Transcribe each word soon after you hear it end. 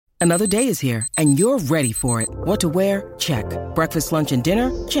Another day is here, and you're ready for it. What to wear? Check. Breakfast, lunch, and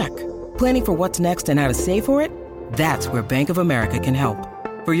dinner? Check. Planning for what's next and how to save for it? That's where Bank of America can help.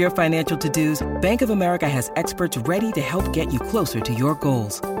 For your financial to-dos, Bank of America has experts ready to help get you closer to your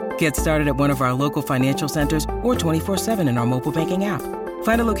goals. Get started at one of our local financial centers or 24/7 in our mobile banking app.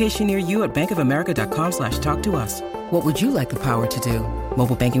 Find a location near you at bankofamerica.com/talktous. What would you like the power to do?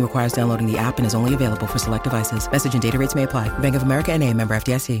 Mobile banking requires downloading the app and is only available for select devices. Message and data rates may apply. Bank of America N.A., member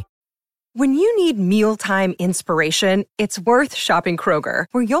FDIC. When you need mealtime inspiration, it's worth shopping Kroger,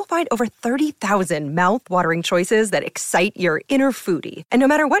 where you'll find over 30,000 mouth-watering choices that excite your inner foodie. And no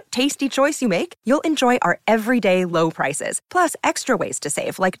matter what tasty choice you make, you'll enjoy our everyday low prices, plus extra ways to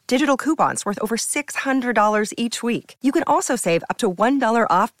save, like digital coupons worth over $600 each week. You can also save up to $1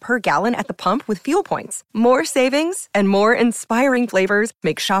 off per gallon at the pump with fuel points. More savings and more inspiring flavors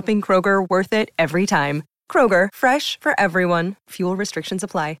make shopping Kroger worth it every time. Kroger, fresh for everyone. Fuel restrictions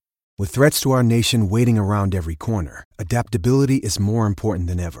apply. With threats to our nation waiting around every corner, adaptability is more important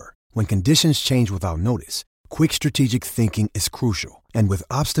than ever. When conditions change without notice, quick strategic thinking is crucial. And with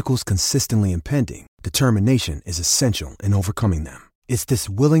obstacles consistently impending, determination is essential in overcoming them. It's this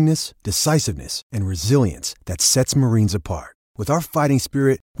willingness, decisiveness, and resilience that sets Marines apart. With our fighting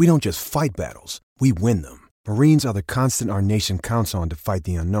spirit, we don't just fight battles, we win them. Marines are the constant our nation counts on to fight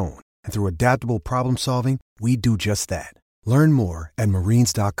the unknown. And through adaptable problem solving, we do just that. Learn more at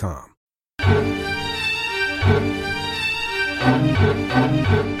marines.com.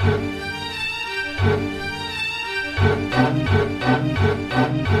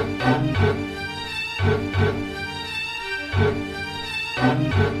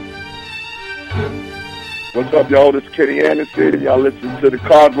 What's up, y'all? This is Kenny Anderson. Y'all listen to the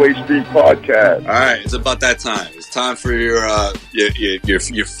Causeway Street Podcast. All right, it's about that time. It's time for your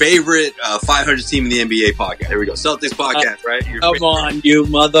favorite 500 team in the NBA podcast. Here we go, Celtics podcast, right? Come on, you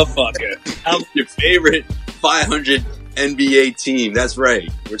motherfucker! Your favorite 500 NBA team. That's right.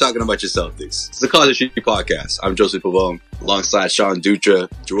 We're talking about your Celtics. It's the Causeway Street Podcast. I'm Joseph Pavone, alongside Sean Dutra,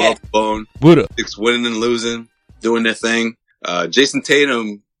 Joel Pavone. Buddha. Celtics winning and losing, doing their thing. Jason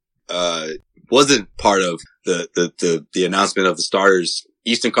Tatum wasn't part of the announcement of the starters,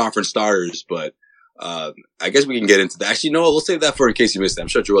 Eastern Conference starters, but I guess we can get into that. Actually, no, we'll save that for in case you missed it. I'm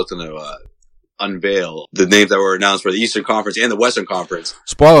sure Joel's going to unveil the names that were announced for the Eastern Conference and the Western Conference.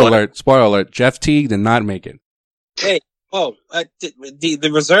 Spoiler alert. Jeff Teague did not make it. Hey, the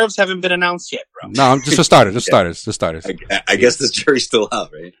reserves haven't been announced yet, bro. No, just the starters. Just starters. I guess this jury's still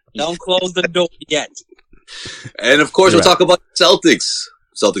out, right? Don't close the door yet. And of course, we'll talk about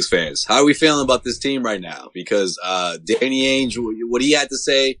Celtics fans. How are we feeling about this team right now? Because Danny Ainge, what he had to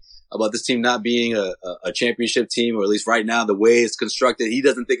say about this team not being a championship team, or at least right now, the way it's constructed, he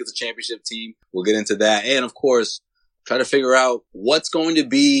doesn't think it's a championship team. We'll get into that. And of course, try to figure out what's going to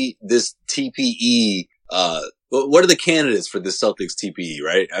be this TPE. What are the candidates for this Celtics TPE,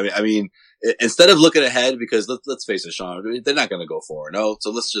 right? I mean, instead of looking ahead, because let's face it, Sean, they're not going to go 4-0. So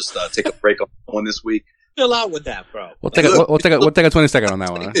let's just take a break on one this week. Chill out with that, bro. We'll take a 20-second on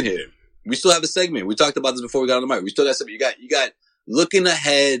that one. Huh? We still have a segment. We talked about this before we got on the mic. We still got something. You got looking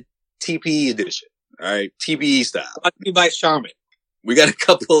ahead TPE edition. All right, TPE style. Brought to you by Charmin. We got a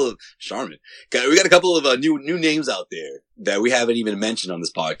couple of new names out there that we haven't even mentioned on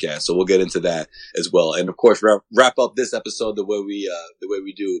this podcast. So we'll get into that as well. And of course, wrap up this episode the way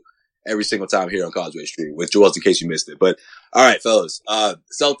we do every single time here on Causeway Street with Joel's, in case you missed it. But all right, fellas,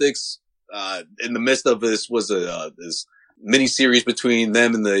 Celtics. In the midst of this was this mini series between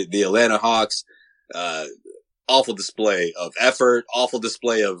them and the Atlanta Hawks. Awful display of effort, awful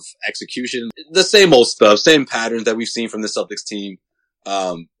display of execution. The same old stuff, same patterns that we've seen from the Celtics team.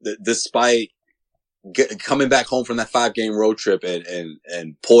 Despite coming back home from that 5-game road trip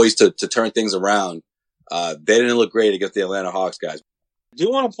and poised to turn things around, they didn't look great against the Atlanta Hawks, guys. I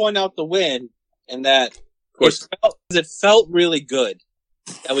do want to point out the win, and that it felt really good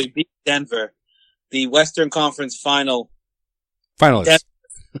that we beat Denver, the Western Conference finalist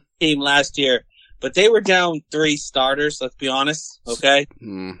team last year. But they were down 3 starters, let's be honest, okay?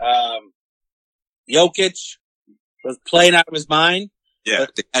 Jokic was playing out of his mind. Yeah,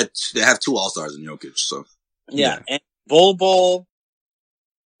 they have 2 All-Stars in Jokic, so. Yeah. And Bol,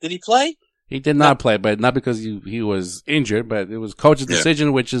 did he play? He did not play, but not because he was injured, but it was coach's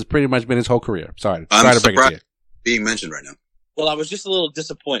decision, which has pretty much been his whole career. Sorry to break it to you. Being mentioned right now. Well, I was just a little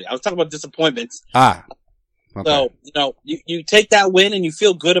disappointed. I was talking about disappointments. Okay. So, you take that win and you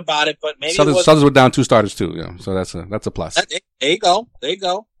feel good about it, but maybe Celtics were down 2 starters too, yeah. So that's a plus. There you go.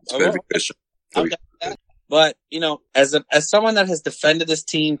 But, as someone that has defended this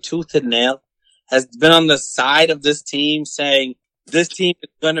team tooth and nail, has been on the side of this team saying, this team is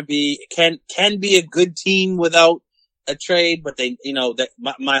going to be can be a good team without a trade, but they, that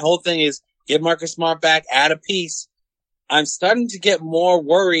my whole thing is get Marcus Smart back, add a piece. I'm starting to get more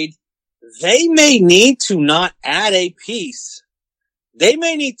worried. They may need to not add a piece. They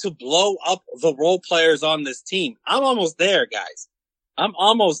may need to blow up the role players on this team. I'm almost there, guys. I'm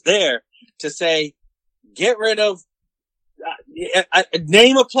almost there to say, get rid of,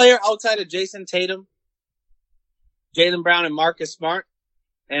 name a player outside of Jason Tatum, Jaylen Brown, and Marcus Smart.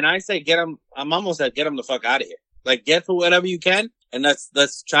 And I say, I'm almost at get them the fuck out of here. Like, get for whatever you can, and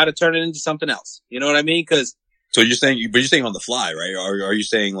let's try to turn it into something else. You know what I mean? So you're saying on the fly, right? Or are you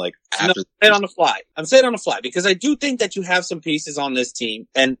saying like after? No, I'm saying on the fly. I'm saying on the fly because I do think that you have some pieces on this team,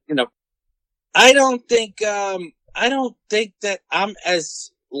 and I don't think that I'm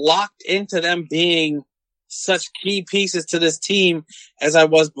as locked into them being such key pieces to this team as I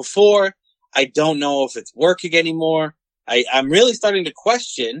was before. I don't know if it's working anymore. I'm really starting to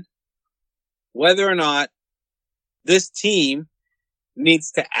question whether or not this team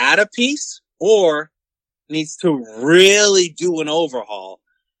needs to add a piece or needs to really do an overhaul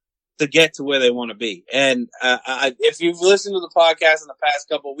to get to where they want to be. And if you've listened to the podcast in the past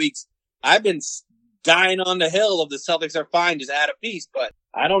couple of weeks, I've been dying on the hill of the Celtics are fine, just add a piece. But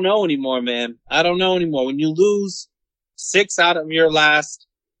I don't know anymore, man. I don't know anymore. When you lose 6 out of your last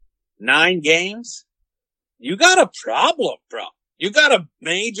 9 games, you got a problem, bro. You got a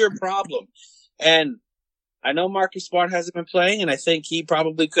major problem. And I know Marcus Smart hasn't been playing, and I think he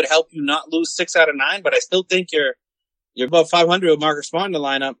probably could help you not lose 6 out of 9, but I still think you're above 500 with Marcus Smart in the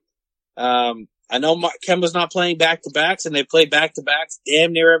lineup. I know Kemba's not playing back-to-backs, and they play back-to-backs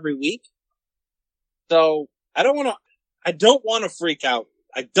damn near every week. So I don't want to freak out.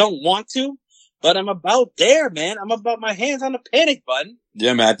 I don't want to, but I'm about there, man. I'm about my hands on the panic button.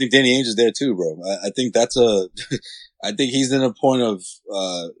 Yeah, man. I think Danny Ainge is there too, bro. I think I think he's at a point of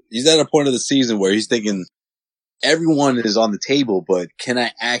the season where he's thinking, everyone is on the table, but can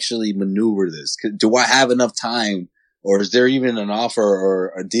I actually maneuver this? Do I have enough time, or is there even an offer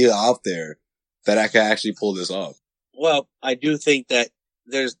or a deal out there that I can actually pull this off? Well, I do think that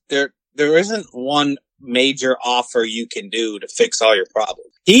there isn't one major offer you can do to fix all your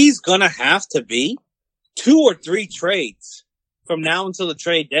problems. He's gonna have to be 2 or 3 trades from now until the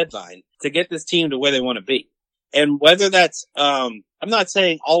trade deadline to get this team to where they want to be. And whether that's, I'm not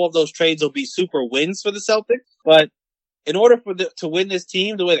saying all of those trades will be super wins for the Celtics, but in order to win this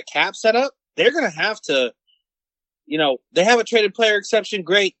team the way the cap's set up, they're going to have to, they have a traded player exception.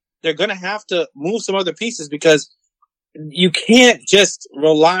 Great. They're going to have to move some other pieces because you can't just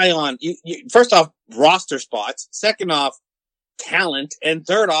rely on, first off, roster spots, second off, talent, and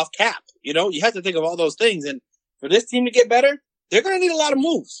third off, cap. You have to think of all those things. And for this team to get better, they're going to need a lot of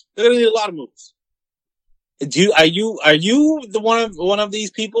moves. Are you the one of these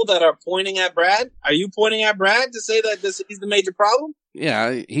people that are pointing at Brad? Are you pointing at Brad to say that he's the major problem?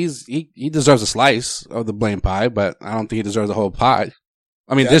 Yeah, he deserves a slice of the blame pie, but I don't think he deserves the whole pie.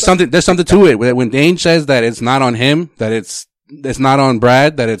 I mean, there's something to it. When Dane says that it's not on him, that it's not on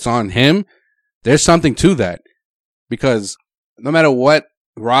Brad, that it's on him, there's something to that. Because no matter what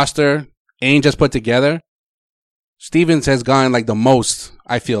roster Ainge has put together, Stevens has gone like the most,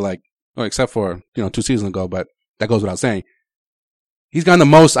 I feel like. Well, except for, 2 seasons ago, but that goes without saying. He's gotten the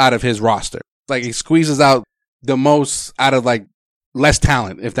most out of his roster. Like, he squeezes out the most out of, like, less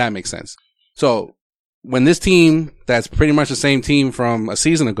talent, if that makes sense. So, when this team, that's pretty much the same team from a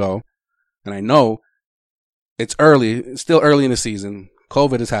season ago, and I know it's still early in the season,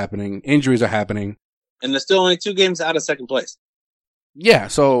 COVID is happening, injuries are happening. And there's still only 2 games out of second place. Yeah,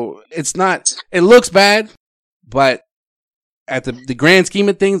 so it looks bad, but at the grand scheme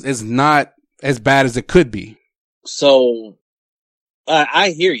of things, it's not as bad as it could be. So, I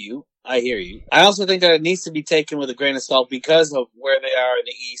hear you. I also think that it needs to be taken with a grain of salt because of where they are in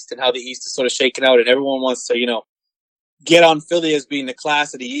the East and how the East is sort of shaken out, and everyone wants to, get on Philly as being the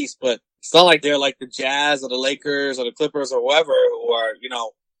class of the East, but it's not like they're like the Jazz or the Lakers or the Clippers or whoever who are,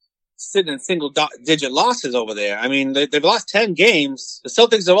 sitting in single-digit losses over there. I mean, they've lost 10 games. The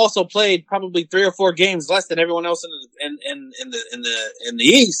Celtics have also played probably 3 or 4 games less than everyone else in the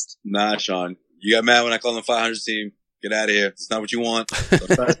East. Nah, Sean, you got mad when I called them 500 team. Get out of here. It's not what you want.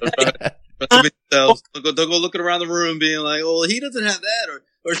 Don't go looking around the room being like, "Oh, he doesn't have that,"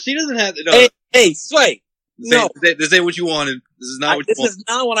 or she doesn't have that. No. Hey, Sway. No, this ain't what you wanted. This is not what you wanted. This is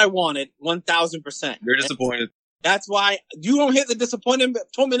not what I wanted. 1,000%. You're disappointed. That's why you don't hear the disappointment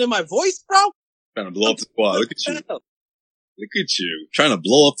in my voice, bro. Trying to blow up the squad. Look at you. Look at you. Trying to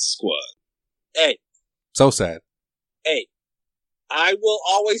blow up the squad. Hey. So sad. Hey. I will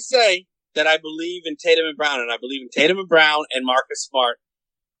always say that I believe in Tatum and Brown, and I believe in Tatum and Brown and Marcus Smart.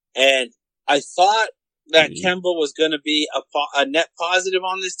 And I thought that Kemba was going to be a net positive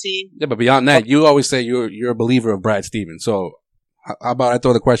on this team. Yeah, but beyond that, you always say you're a believer of Brad Stevens. So how about I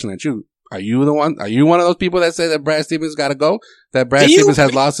throw the question at you? Are you the one? Are you one of those people that say that Brad Stevens got to go? That Brad Stevens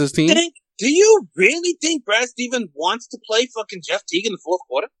has lost his team? Do you really think Brad Stevens wants to play fucking Jeff Teague in the fourth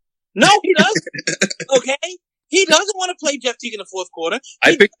quarter? No, he doesn't. Okay? He doesn't want to play Jeff Teague in the fourth quarter.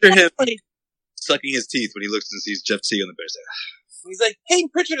 I picture him sucking his teeth when he looks and sees Jeff Teague on the Bears. He's like, Peyton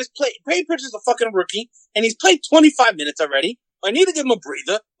Pritchard's a fucking rookie, and he's played 25 minutes already. I need to give him a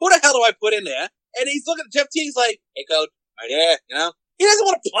breather. Who the hell do I put in there? And he's looking at Jeff Teague. He's like, hey, coach, right there, you know? He doesn't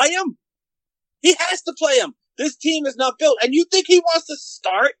want to play him. He has to play him. This team is not built. And you think he wants to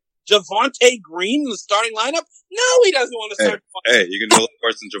start Javonte Green in the starting lineup? No, he doesn't want to start. Hey, you can know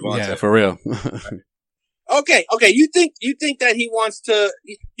worse than Javonte. Yeah, for real. Okay. You think that he wants to,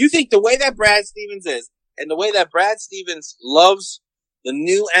 you think the way that Brad Stevens is, and the way that Brad Stevens loves the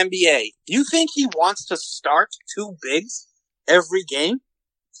new NBA, you think he wants to start two bigs every game?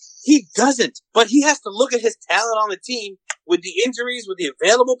 He doesn't. But he has to look at his talent on the team with the injuries, with the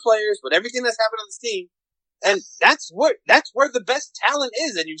available players, with everything that's happened on this team. And that's where the best talent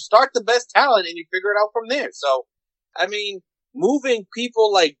is. And you start the best talent and you figure it out from there. So, I mean, moving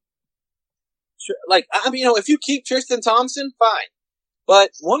people if you keep Tristan Thompson, fine.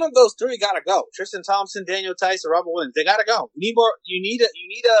 But one of those three gotta go. Tristan Thompson, Daniel Tice, or Robert Williams. They gotta go. You need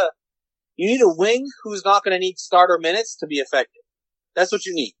a wing who's not gonna need starter minutes to be effective. That's what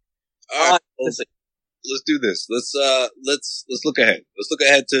you need. All right. Let's do this. Let's look ahead. Let's look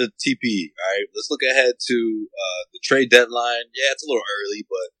ahead to TP. All right. Let's look ahead to the trade deadline. Yeah, it's a little early,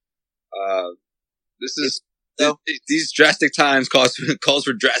 but this is these drastic times calls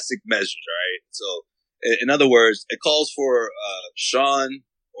for drastic measures. All right. So, in other words, it calls for Sean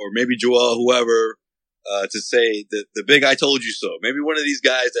or maybe Joel, whoever, to say the big "I told you so." Maybe one of these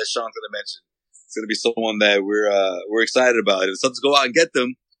guys that Sean's going to mention is going to be someone that we're excited about. If Suns go out and get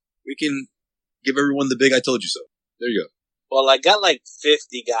them, we can give everyone the big "I told you so." There you go. Well, I got like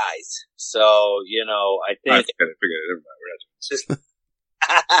 50 guys, so I think. Forget it. Never mind. We're not doing this.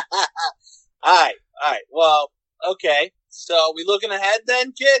 All right. Well, okay. So we looking ahead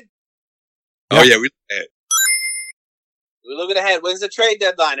then, kid? Oh yeah, we look ahead. We're looking ahead. When's the trade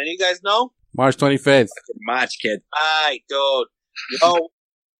deadline? Any of you guys know? March 25th. March, kid. Alright, dude.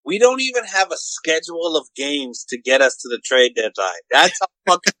 We don't even have a schedule of games to get us to the trade deadline. That's how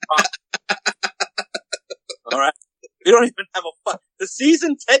fucking fun. Alright? We don't even have the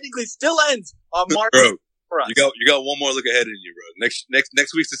season technically still ends on March. Bro, for us. you got one more look ahead in you, bro.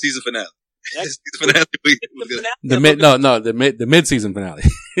 Next week's the season finale. The mid-season finale.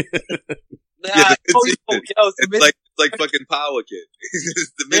 It's like fucking Power Kid.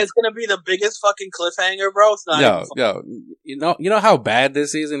 It's gonna be the biggest fucking cliffhanger, bro. It's not you know how bad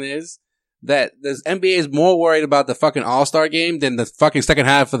this season is? That this NBA is more worried about the fucking All-Star game than the fucking second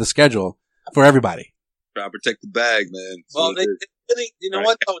half of the schedule for everybody. Try to protect the bag, man. Well, they really, you know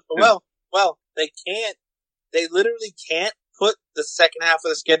what? Well, they literally can't put the second half of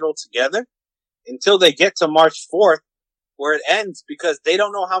the schedule together until they get to March 4th, where it ends, because they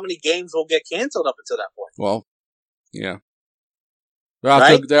don't know how many games will get canceled up until that point. Well, yeah.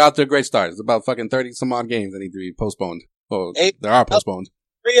 They're out to a great start. It's about fucking 30 some odd games that need to be postponed. Well, they are postponed.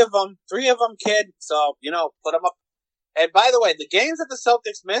 Three of them, kid. So, put them up. And by the way, the games that the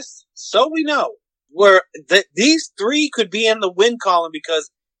Celtics missed, so we know, were these three could be in the win column, because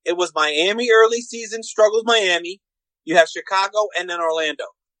it was Miami early season, struggled Miami. You have Chicago and then Orlando.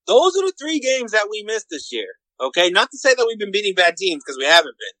 Those are the three games that we missed this year. Okay? Not to say that we've been beating bad teams, because we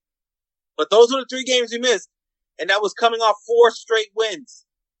haven't been. But those are the three games we missed. And that was coming off 4 straight wins.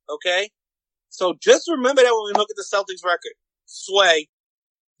 Okay? So just remember that when we look at the Celtics record. Sway.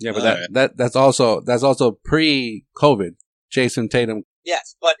 Yeah, but that's also pre-COVID. Jason Tatum.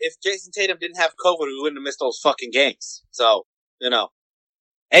 Yes, but if Jason Tatum didn't have COVID, we wouldn't have missed those fucking games. So,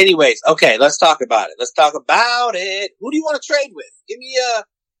 Anyways, okay, let's talk about it. Who do you want to trade with? Give me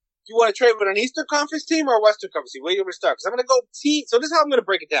do you want to trade with an Eastern Conference team or a Western Conference team? Where do you want to start? Because I'm going to go team. So this is how I'm going to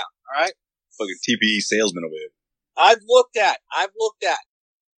break it down. All right. Fucking TPE salesman over here. I've looked at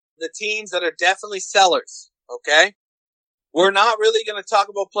the teams that are definitely sellers. Okay. We're not really going to talk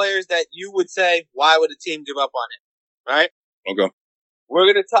about players that you would say, why would a team give up on it? Right? Okay. We're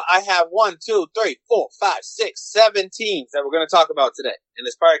going to talk, I have 1, 2, 3, 4, 5, 6, 7 teams that we're going to talk about today. And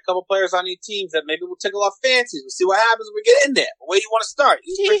there's probably a couple players on these teams that maybe we'll tickle off fancies. We'll see what happens when we get in there. But where do you want to start?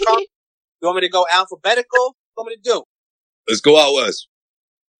 You want me to go alphabetical? What do you want me to do? Let's go out west.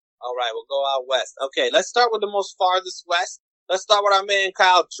 All right, we'll go out west. Okay, let's start with the most farthest west. Let's start with our man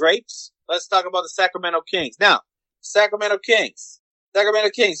Kyle Drapes. let's talk about the Sacramento Kings. Now, Sacramento Kings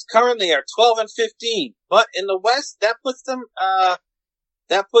currently are 12-15, but in the West, that puts them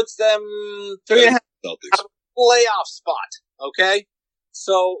 3.5 playoff spot. Okay,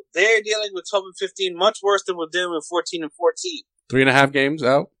 so they're dealing with 12-15, much worse than we're dealing with 14-14. 3.5 games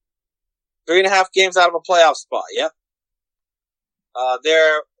out. 3.5 games out of a playoff spot. Yep.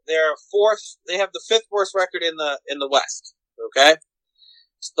 They're fourth. They have the 5th worst record in the West. Okay,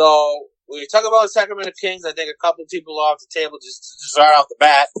 so when you talk about the Sacramento Kings, I think a couple of people are off the table just to start off the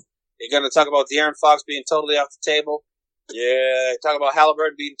bat. You're going to talk about De'Aaron Fox being totally off the table. Yeah, talk about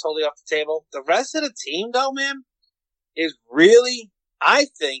Halliburton being totally off the table. The rest of the team, though, man, is really, I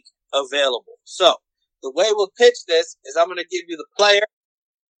think, available. So the way we'll pitch this is I'm going to give you the player,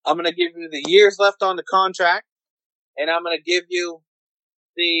 I'm going to give you the years left on the contract, and I'm going to give you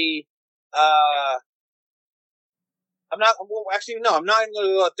the I'm not even going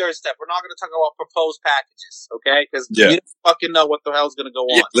to go a third step. We're not going to talk about proposed packages, okay? Because we don't fucking know what the hell's going to go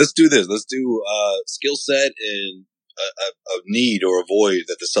on. Let's do this. Let's do skill set and a need or a void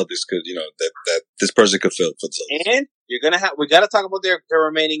that the Celtics could, that this person could fill for the Celtics. And we got to talk about their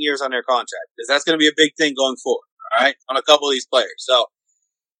remaining years on their contract, because that's going to be a big thing going forward, all right, on a couple of these players. So,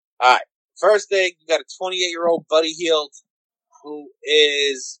 all right, first thing, you got a 28-year-old Buddy Hield who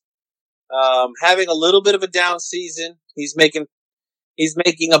is having a little bit of a down season. He's making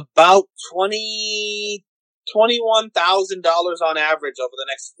about $21,000 on average over the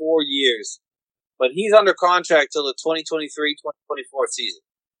next 4 years. But he's under contract till the 2023-2024 season.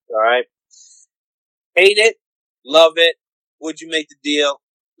 All right. Hate it. Love it. Would you make the deal?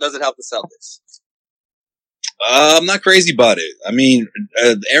 Does it help the Celtics? I'm not crazy about it. I mean,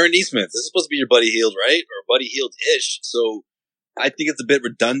 Aaron Neesmith, this is supposed to be your Buddy Hield, right? Or Buddy Hield-ish. So I think it's a bit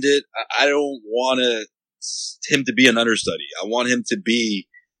redundant. I don't want him to be an understudy. I want him to be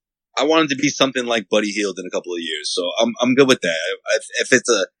something like Buddy Hield in a couple of years. So I'm good with that.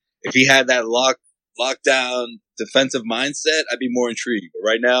 If he had that lockdown defensive mindset, I'd be more intrigued. But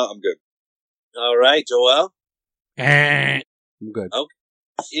right now, I'm good. All right, Joel. I'm good. Okay.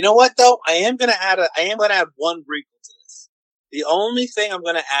 You know what though? I am gonna add one wrinkle to this. The only thing I'm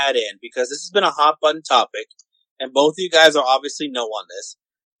gonna add in, because this has been a hot button topic, and both of you guys are obviously no on this.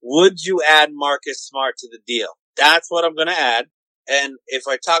 Would you add Marcus Smart to the deal? That's what I'm gonna add. And if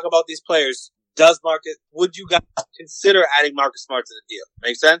I talk about these players, would you guys consider adding Marcus Smart to the deal?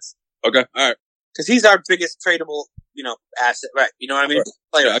 Make sense? Okay, all right. Because he's our biggest tradable, asset, right? You know what I mean?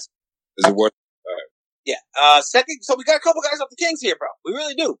 Right. Yeah. Is it worth? All right. Yeah. Second, so we got a couple guys off the Kings here, bro. We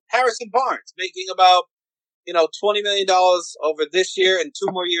really do. Harrison Barnes making about, $20 million over this year and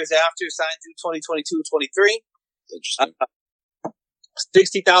 2 more years after, signed through 2022-23. Interesting.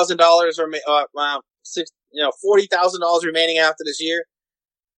 $60,000 $40,000 remaining after this year.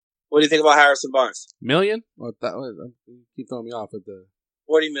 What do you think about Harrison Barnes? Million? Well, keep throwing me off with the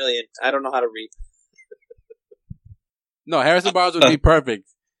 40 million. I don't know how to read. No, Harrison Barnes would be perfect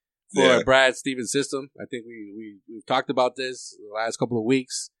for Brad Stevens' system. I think we've talked about this the last couple of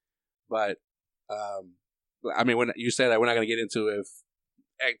weeks, but I mean, when you say that, we're not going to get into if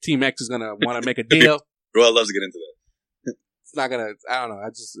Team X is going to want to make a deal. Roel loves to get into that. It's not going to. I don't know.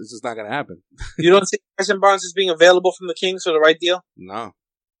 It's just not going to happen. You don't see Harrison Barnes as being available from the Kings for the right deal? No.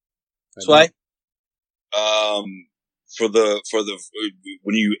 Sway? For the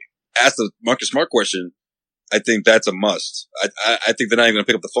when you ask the Marcus Smart question, I think that's a must. I think they're not even going to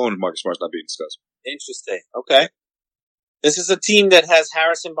pick up the phone if Marcus Smart's not being discussed. Interesting. Okay. This is a team that has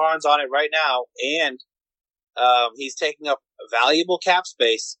Harrison Barnes on it right now, and he's taking up valuable cap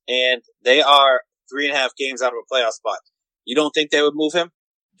space, and they are 3.5 games out of a playoff spot. You don't think they would move him?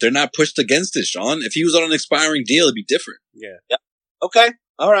 They're not pushed against it, Sean. If he was on an expiring deal, it'd be different. Yeah. Yep. Okay.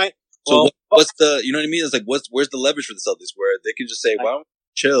 All right. So what's the, you know what I mean? It's like, where's the leverage for the Celtics where they can just say, why don't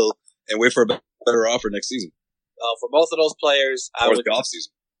we chill and wait for a better offer next season? For both of those players, I would off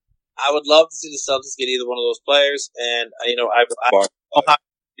season. I would love to see the Celtics get either one of those players. And,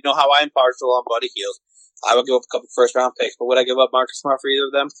 how I'm partial on Buddy Hield. I would give up a couple first round picks, but would I give up Marcus Smart for either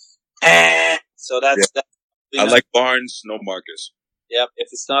of them? So that's I like Barnes, no Marcus. Yep. If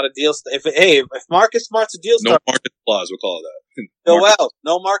it's not a deal, if Marcus Smart's a deal, no Marcus clause, we'll call it that.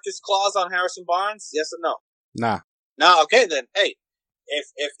 No Marcus clause on Harrison Barnes? Yes or no? Nah. No. Okay, then. Hey,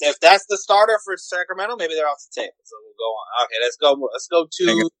 if that's the starter for Sacramento, maybe they're off the table. So we'll go on. Okay, let's go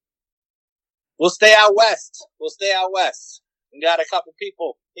to. We'll stay out west. We got a couple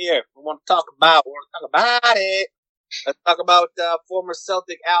people here we want to talk about. It. Let's talk about former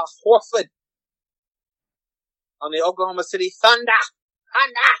Celtic Al Horford on the Oklahoma City Thunder.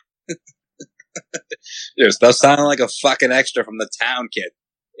 Dude, stop sounding like a fucking extra from the town, kid.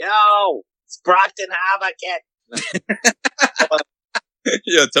 Yo, it's Brockton Havoc.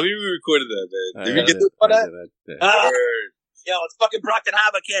 Yo, tell me we recorded that, man. Did we get this one? Yo, it's fucking Brockton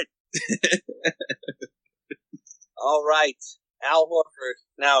Havoc. All right. Al Horford.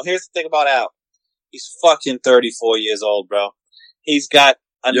 Now, here's the thing about Al. He's fucking 34 years old, bro. He's got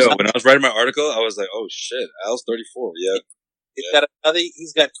Yo, when I was writing my article, I was like, oh shit, Al's 34. Yeah.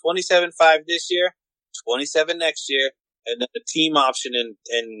 He's got 27.5 this year, 27 next year, and then a team option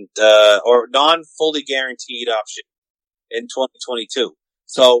or non-fully guaranteed option in 2022.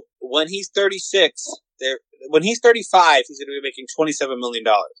 So when he's 36, when he's 35, he's going to be making $27 million.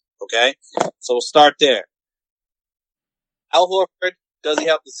 Okay? So we'll start there. Al Horford, does he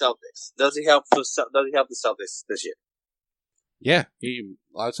help the Celtics? Does he help the Celtics this year? Yeah, he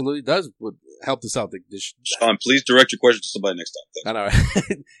absolutely does would help the Celtics. Sean, please direct your question to somebody next time. I know.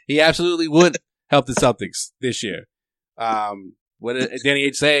 He absolutely would help the Celtics this year. What did Danny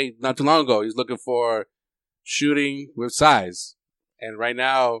H say not too long ago? He's looking for shooting with size. And right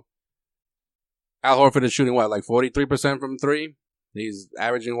now, Al Horford is shooting like 43% from three? He's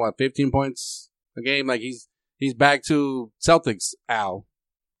averaging 15 points a game? Like he's back to Celtics Al.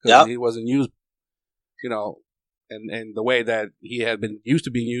 Yeah. He wasn't used, and the way that he had been used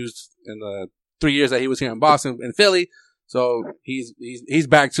to being used in the 3 years that he was here in Boston and Philly. So he's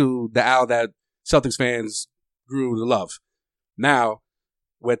back to the Al that Celtics fans grew to love. Now,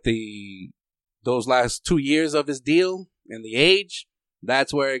 with those last 2 years of his deal and the age,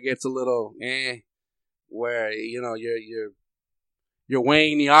 that's where it gets a little where you're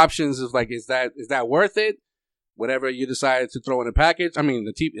weighing the options of like, is that worth it? Whatever you decide to throw in a package. I mean,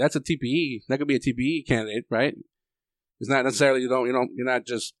 that's a TPE. That could be a TPE candidate, right? It's not necessarily you're not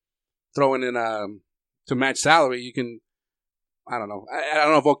just throwing in to match salary. You can, I don't know. I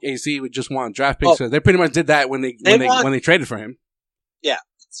don't know if OKC would just want draft picks. They pretty much did that when they traded for him. Yeah.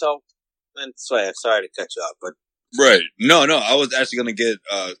 So, and sorry to cut you off, but right. No. I was actually going to get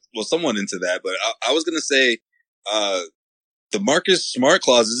someone into that, but I was going to say the Marcus Smart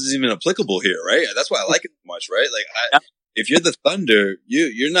clause isn't even applicable here, right? That's why I like it much, right? Like if you're the Thunder,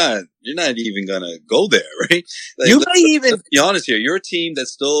 you're not even gonna go there, right? Like, let's be honest here. You're a team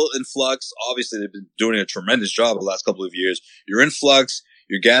that's still in flux. Obviously, they've been doing a tremendous job the last couple of years. You're in flux.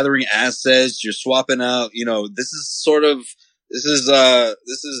 You're gathering assets. You're swapping out. This is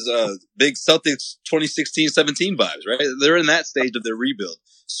big Celtics 2016-17 vibes, right? They're in that stage of their rebuild.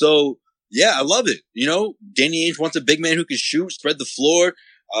 So yeah, I love it. Danny Ainge wants a big man who can shoot, spread the floor.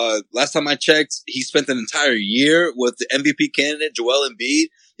 Last time I checked, he spent an entire year with the MVP candidate, Joel Embiid.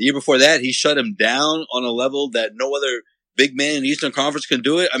 The year before that, he shut him down on a level that no other big man in the Eastern Conference can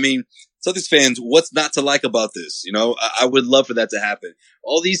do it. I mean, Celtics fans, what's not to like about this? I would love for that to happen.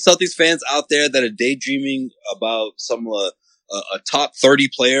 All these Celtics fans out there that are daydreaming about some a top 30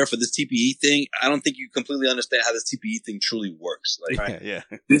 player for this TPE thing, I don't think you completely understand how this TPE thing truly works. Like, yeah.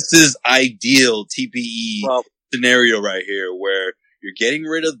 This is ideal TPE scenario right here, where you're getting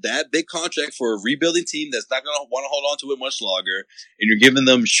rid of that big contract for a rebuilding team that's not going to want to hold on to it much longer. And you're giving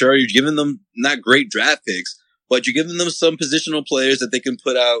them not great draft picks, but you're giving them some positional players that they can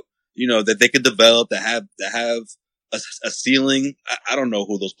put out, that they can develop, that have a ceiling. I don't know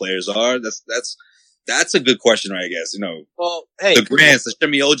who those players are. That's a good question, right? I guess, Well, hey. The Grants, the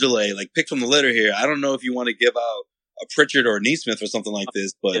Shemi Ojale, like pick from the litter here. I don't know if you want to give out a Pritchard or a Neesmith or something like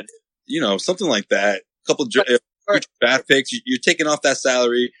this, but something like that. A couple draft picks, you're taking off that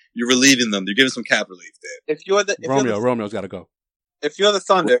salary, you're relieving them, you're giving some cap relief there. Romeo's got to go. If you're the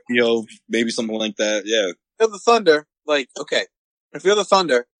Thunder, maybe something like that. Yeah. If you're the Thunder, if you're the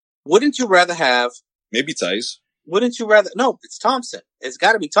Thunder, wouldn't you rather have maybe Tice? Wouldn't you rather? No, it's Thompson. It's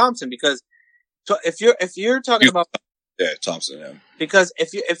got to be Thompson because if you're talking about Thompson, yeah. Because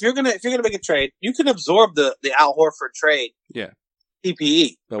if you're gonna make a trade, you can absorb the Al Horford trade. Yeah.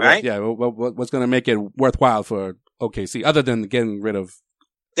 TPE, right? What's going to make it worthwhile for OKC other than getting rid of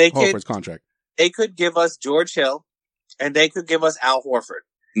Horford's contract? They could give us George Hill, and they could give us Al Horford.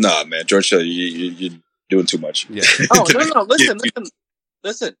 Nah, man, George Hill, you're doing too much. Yeah. Oh no!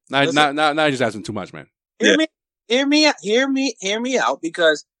 Listen. Now you're just asking too much, man. Hear me out,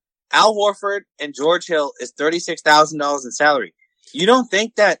 because Al Horford and George Hill is $36,000 in salary. You don't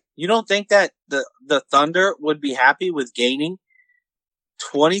think that the Thunder would be happy with gaining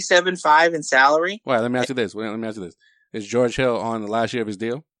 $27.5 in salary? Well, let me ask you this. Is George Hill on the last year of his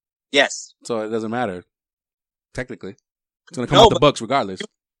deal? Yes. So it doesn't matter. Technically. It's going to come out the books regardless.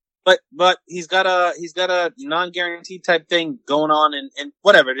 But he's got a non-guaranteed type thing going on and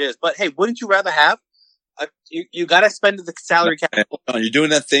whatever it is. But hey, wouldn't you rather have You got to spend the salary cap. You're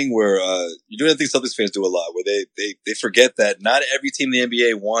doing that thing where Celtics fans do a lot, where they forget that not every team in the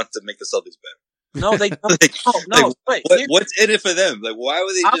NBA wants to make the Celtics better. No, they don't. What's in it for them? Like, why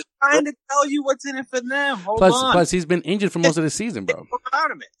would they I'm trying to tell you what's in it for them. Hold on. Plus, he's been injured for most of the season, bro.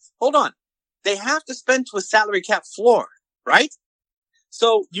 Hold on. They have to spend to a salary cap floor, right?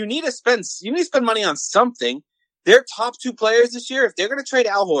 So you need to spend money on something. Their top two players this year, if they're going to trade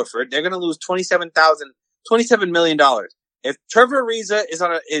Al Horford, they're going to lose $27 million. If Trevor Ariza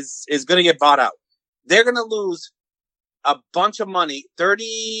is going to get bought out, they're going to lose a bunch of money,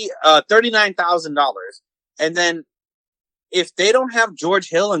 $39,000. And then if they don't have George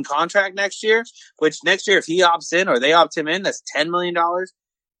Hill in contract next year, which next year, if he opts in or they opt him in, that's $10 million.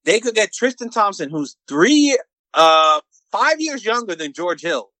 They could get Tristan Thompson, who's 5 years younger than George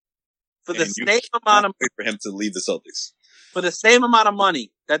Hill, for the same amount of for him to leave the Celtics. For the same amount of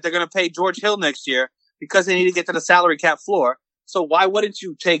money that they're going to pay George Hill next year, because they need to get to the salary cap floor. So why wouldn't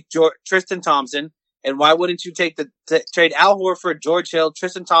you take Tristan Thompson, and why wouldn't you trade Al Horford, George Hill,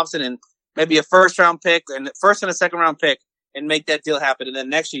 Tristan Thompson, and maybe a first and a second round pick, and make that deal happen? And then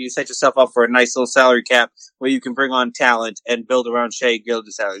next year you set yourself up for a nice little salary cap where you can bring on talent and build around Shai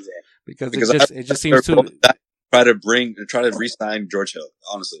Gilgeous-Alexander. Because it just seems to try to re-sign George Hill.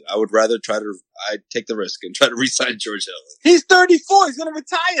 Honestly, I would rather I'd take the risk and try to re-sign George Hill. He's 34. He's going to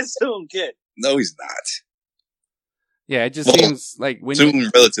retire soon, kid. No, he's not. Yeah, it just seems like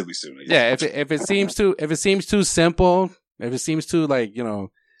relatively soon. Yeah, if it seems too simple, if it seems too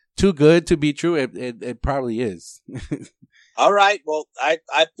too good to be true, it probably is. All right. Well, I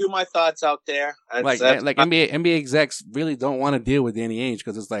threw my thoughts out there. NBA execs really don't want to deal with Danny Ainge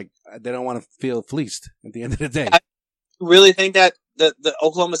because it's like they don't want to feel fleeced at the end of the day. I really think that the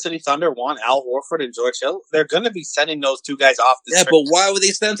Oklahoma City Thunder want Al Horford and George Hill. They're going to be sending those two guys off. But why would they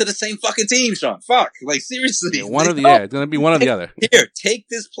send them to the same fucking team, Sean? Fuck. Like, seriously. Yeah, it's going to be one or the other. Here, take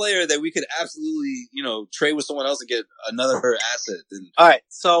this player that we could absolutely, trade with someone else and get another asset. All right.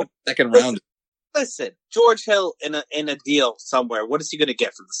 So second round. Listen, George Hill in a deal somewhere. What is he going to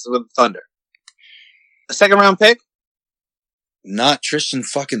get from the Thunder? A second round pick? Not Tristan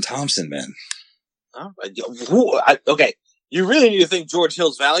fucking Thompson, man. Okay. You really need to think George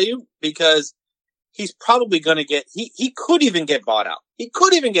Hill's value, because he's probably going to get. He could even get bought out. He's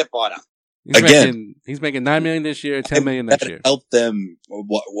making $9 million this year, $10 million next year. Help them.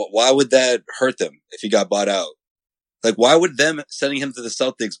 Why would that hurt them if he got bought out? Like, why would them sending him to the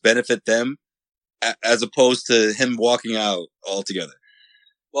Celtics benefit them as opposed to him walking out altogether?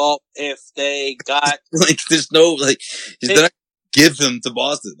 Well, if they got there's no they're not give him to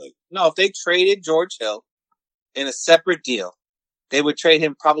Boston. No, if they traded George Hill in a separate deal, they would trade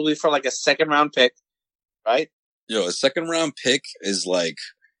him probably for a second round pick, right? A second round pick is like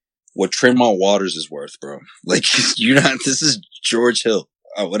what Tremont Waters is worth, bro. This is George Hill.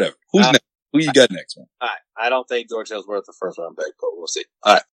 Oh, whatever. Who's next? Who you got next, man? All right. I don't think George Hill's worth the first round pick, but we'll see.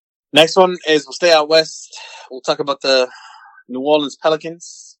 All right. Next one is, we'll stay out west. We'll talk about the New Orleans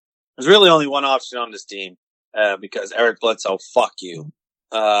Pelicans. There's really only one option on this team, because Eric Bledsoe, fuck you.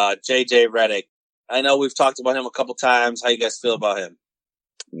 JJ Redick. I know we've talked about him a couple times. How you guys feel about him?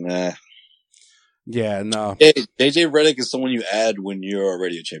 Nah. Yeah, no. JJ Redick is someone you add when you're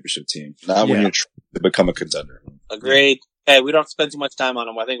already a championship team, not when you're trying to become a contender. Agreed. Hey, we don't have to spend too much time on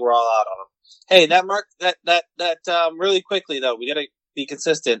him. I think we're all out on him. Hey, really quickly though, we gotta be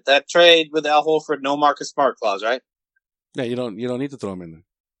consistent. That trade with Al Horford, no Marcus Smart clause, right? Yeah, you don't need to throw him in there.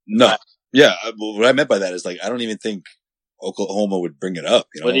 No. Right. Yeah, what I meant by that is I don't even think Oklahoma would bring it up.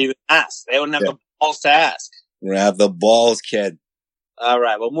 Wouldn't even ask. They wouldn't have the balls to ask. We're gonna have the balls, kid. All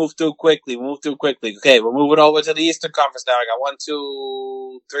right, we'll move through quickly. Okay, we're moving over to the Eastern Conference now. I got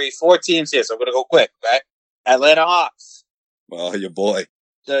 4 teams here, so I'm gonna go quick. Okay, Atlanta Hawks. Well, your boy.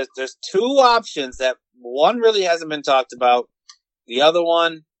 There's two options that one really hasn't been talked about. The other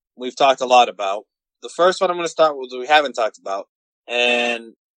one we've talked a lot about. The first one I'm going to start with we haven't talked about,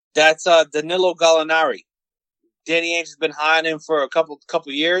 and that's Danilo Gallinari. Danny Ainge has been high on him for a couple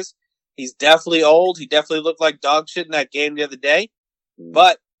years. He's definitely old. He definitely looked like dog shit in that game the other day.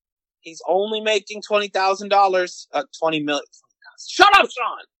 But he's only making $20,000, $20 million. Shut up,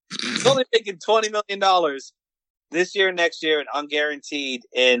 Sean! He's only making $20 million this year, next year, and unguaranteed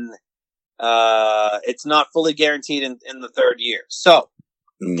in. It's not fully guaranteed in the third year. So,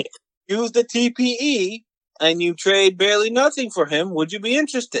 if you use the TPE and you trade barely nothing for him, would you be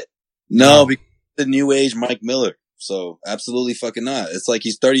interested? No, because the new age Mike Miller. So, absolutely fucking not. It's like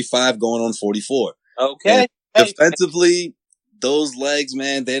he's 35 going on 44. Okay. Defensively, those legs,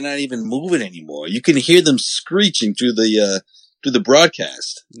 man, they're not even moving anymore. You can hear them screeching through the through the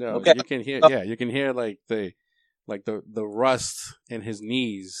broadcast. No, Okay. you can hear. Yeah, you can hear like the rust in his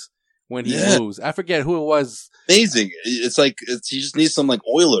knees when he moves. I forget who it was. Amazing. It's like he just needs some like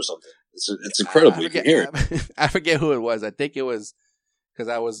oil or something. It's incredible. You can hear it. I forget who it was. I think it was because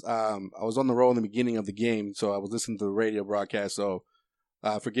I was on the road in the beginning of the game, so I was listening to the radio broadcast. So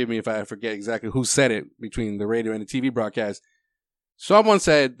forgive me if I forget exactly who said it between the radio and the TV broadcast. Someone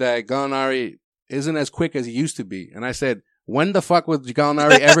said that Gallinari isn't as quick as he used to be, and I said, when the fuck was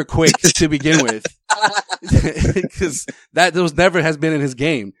Gallinari ever quick to begin with? Because that never has been in his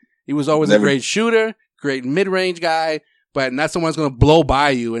game. He was always a great shooter, great mid-range guy, but not someone's going to blow by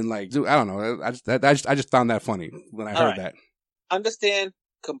you and like, dude, I don't know. I just found that funny when I heard that. Understand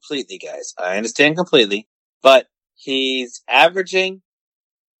completely, guys. I understand completely, but he's averaging.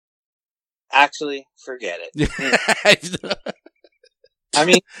 Actually, forget it. I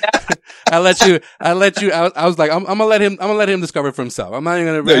mean, I let you. I was like, I'm gonna let him discover it for himself. I'm not even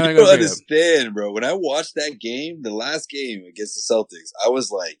gonna. No, you don't understand, bro. When I watched that game, the last game against the Celtics, I was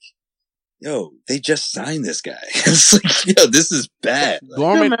like, "Yo, they just signed this guy." It's like, "Yo, this is bad."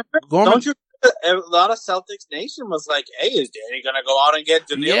 Gorman, don't you? A lot of Celtics Nation was like, "Hey, is Danny gonna go out and get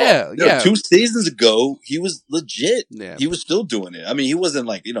Danilo?" Yeah. 2 seasons ago, he was legit. Yeah. He was still doing it. I mean, he wasn't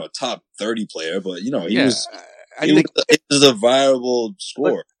like top 30 player, but he was. I think it was a viable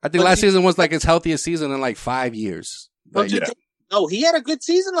score. I think last season was like his healthiest season in like 5 years. Don't you think? No, he had a good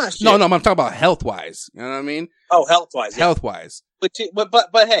season last year. No, I'm talking about health wise. You know what I mean? Oh, health wise. Yeah. Health wise. But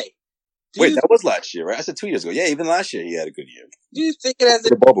hey. Wait, that was last year, right? I said 2 years ago. Yeah, even last year he had a good year. Do you think it has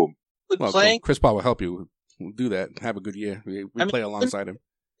the bubble? Playing? Chris Paul will help you do that. Have a good year. We play alongside him.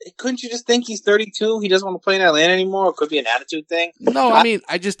 Couldn't you just think he's 32? He doesn't want to play in Atlanta anymore. It could be an attitude thing. No, I mean,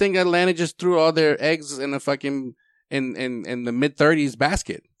 I just think Atlanta just threw all their eggs in a fucking in the mid-30s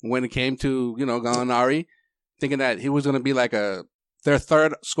basket when it came to Gallinari, thinking that he was going to be like their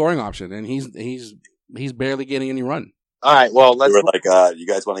third scoring option, and he's barely getting any run. All right, well, let's. They were like, you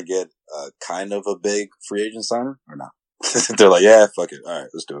guys want to get kind of a big free agent signer or not? They're like, yeah, fuck it. All right,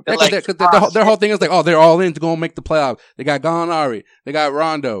 let's do it. Yeah, their whole thing is like, oh, they're all in to go and make the playoffs. They got Gallinari, they got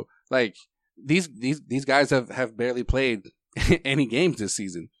Rondo. Like these guys have barely played any games this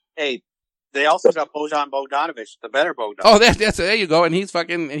season. Hey, they also got Bojan Bogdanovic, the better Bogdan. Oh, there you go, and he's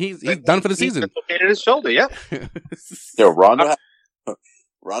done for the season. He dislocated his shoulder. Yeah. Yo,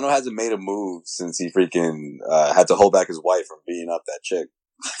 Rondo hasn't made a move since he freaking had to hold back his wife from beating up that chick.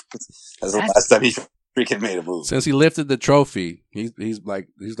 That's the last time he freaking made a move. Since he lifted the trophy, he's like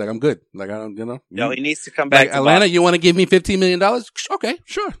I'm good. Like I don't No, he needs to come back. Like, Atlanta, you want to give me $15 million? Okay,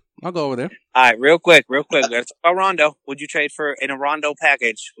 sure, I'll go over there. All right, real quick. Let's talk about Rondo. Would you trade in a Rondo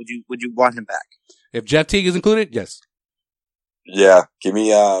package? Would you want him back? If Jeff Teague is included, yes. Yeah, give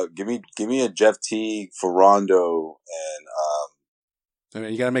me a Jeff Teague for Rondo I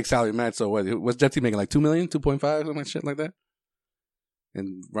mean, you gotta make salary match. So what's Jeff Teague making? Like $2 million, 2.5, something like shit like that.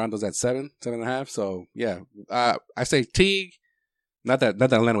 And Rondo's at 7.5. So yeah, I say Teague. Not that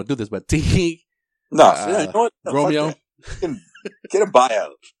Atlanta would do this, but Teague. No, you know what? No, Romeo. Get a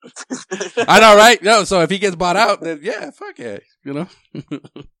buyout. I know, right? No, so if he gets bought out, then yeah, fuck it.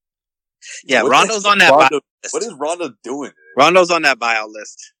 Yeah, Rondo's on that buyout list. What is Rondo doing? Rondo's on that buyout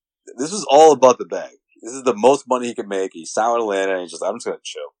list. This is all about the bag. This is the most money he can make. He's signed with Atlanta, and he's just, I'm just gonna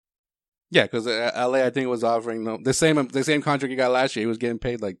chill. Yeah, because LA, I think, was offering the same contract he got last year. He was getting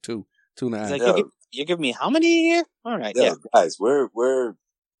paid like 2.5. Like, you give me how many a year? All right, yeah. Guys, we're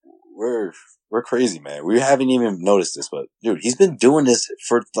crazy, man. We haven't even noticed this, but dude, he's been doing this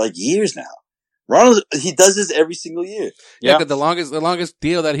for like years now. Ronald, he does this every single year. Yeah, because the longest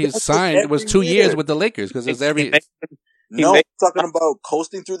deal that he's signed was 2 years with the Lakers. Because it's every. No, I'm talking about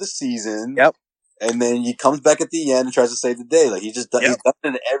coasting through the season. Yep. And then he comes back at the end and tries to save the day. Like he's done it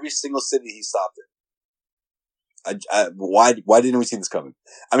in every single city he stopped in. Why didn't we see this coming?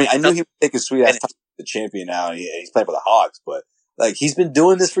 I mean, I knew he would take a sweet ass time to the champion now. And he's playing for the Hawks, but like he's been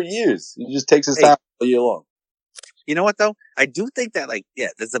doing this for years. He just takes his time all year long. You know what though? I do think that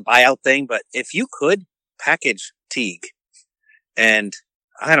there's a buyout thing, but if you could package Teague and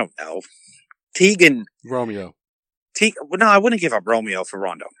I don't know, Teague and Romeo. Teague. Well, no, I wouldn't give up Romeo for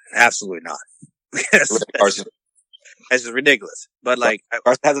Rondo. Absolutely not. Carson. That's just ridiculous. But like,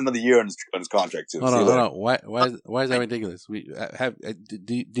 Carson has another year on his contract too. Hold on. Why is that ridiculous?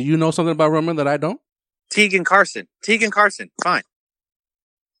 Do you know something about Romeo that I don't? Teague and Carson, fine.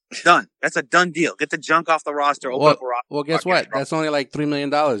 Done. That's a done deal. Get the junk off the roster. Well, guess what? That's only like $3 million.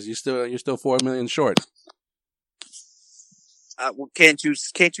 You're still $4 million short. Well, can't you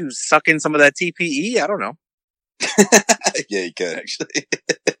suck in some of that TPE? I don't know. Yeah, you could actually.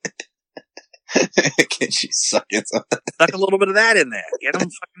 Can she suck it? Suck a little bit of that in there. Get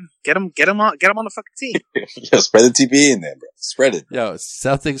him on the fucking team. Yo, spread the TP in there, bro. Spread it. Yo,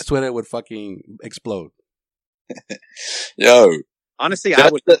 Celtics Twitter would fucking explode. Yo, honestly,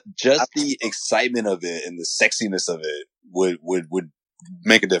 just the excitement of it and the sexiness of it would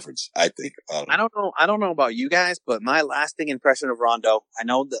make a difference. I think. I don't know about you guys, but my lasting impression of Rondo, I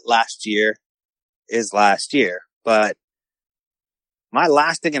know that last year is last year, but my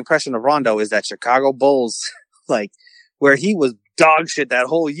lasting impression of Rondo is that Chicago Bulls, like, where he was dog shit that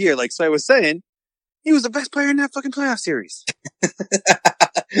whole year. Like I was saying, he was the best player in that fucking playoff series.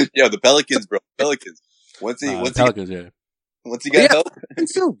 Yo, the Pelicans, bro. Pelicans. Once he got help,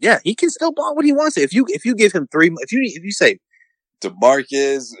 he can still ball when he wants it. If you give him if you say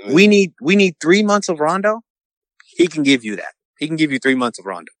DeMarcus, we need 3 months of Rondo, he can give you that. He can give you 3 months of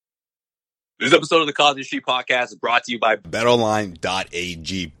Rondo. This episode of the Causeway Street Podcast is brought to you by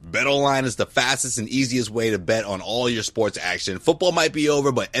BetOnline.ag. BetOnline is the fastest and easiest way to bet on all your sports action. Football might be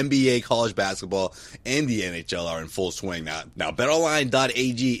over, but NBA, college basketball, and the NHL are in full swing now. Now,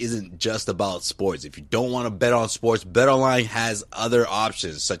 BetOnline.ag isn't just about sports. If you don't want to bet on sports, BetOnline has other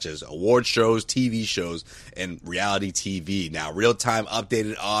options such as award shows, TV shows, and reality TV. Now, real-time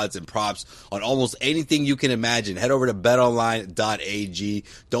updated odds and props on almost anything you can imagine. Head over to BetOnline.ag.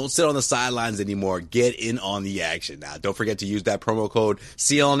 Don't sit on the sidelines anymore. Get in on the action. Now, don't forget to use that promo code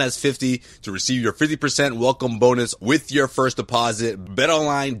CLNS50 to receive your 50% welcome bonus with your first deposit.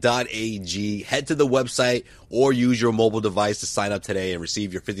 BetOnline.ag. Head to the website or use your mobile device to sign up today and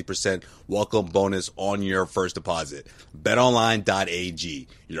receive your 50% welcome bonus on your first deposit. BetOnline.ag,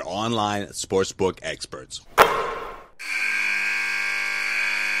 your online sportsbook experts.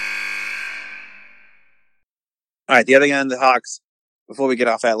 All right, the other guy on the Hawks, before we get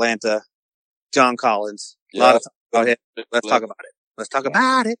off Atlanta, John Collins. A lot of talk about him. Let's talk about it. Let's talk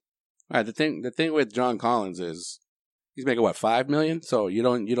about it. All right, the thing with John Collins is he's making what, $5 million? So you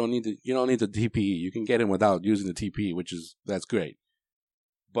don't need the TPE. You can get him without using the TPE, that's great.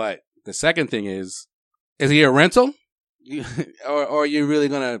 But the second thing is he a rental? or are you really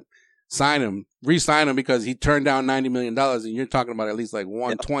gonna re-sign him because he turned down $90 million and you're talking about at least like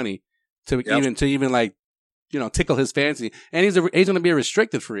 120 to even like, tickle his fancy. And he's going to be a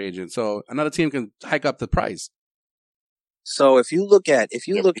restricted free agent. So another team can hike up the price. So if you look at, I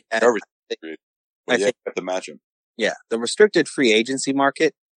think to match him. Yeah. The restricted free agency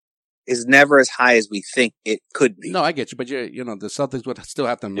market is never as high as we think it could be. No, I get you. But the Celtics would still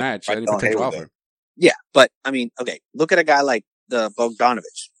have to match any potential offer. Yeah. But I mean, okay, look at a guy like the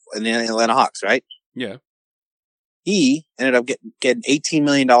Bogdanovich in the Atlanta Hawks, right? Yeah. He ended up getting $18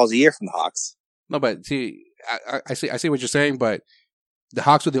 million a year from the Hawks. No, but see, I see what you're saying, but the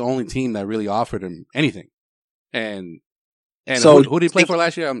Hawks were the only team that really offered him anything. And so who did he play for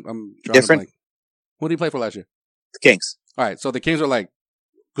last year? I'm different. Who did he play for last year? The Kings. All right, so the Kings were like,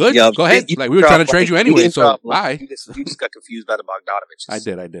 good, go ahead. Like we were trying to trade you anyway, so bye. You just got confused by the Bogdanovich. I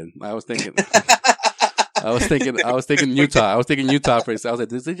did. I was thinking. I was thinking Utah. I was thinking Utah first. I was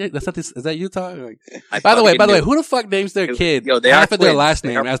like, is that Utah? Like, by the way, who the fuck names their kid half of their last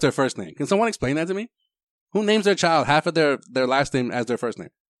name as their first name? Can someone explain that to me? Who names their child half of their last name as their first name?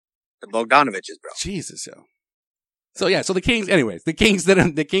 The Bogdanoviches, bro. Jesus, yo. So yeah, so the Kings, anyways, the Kings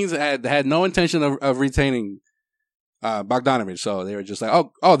had no intention of retaining Bogdanovich. So they were just like,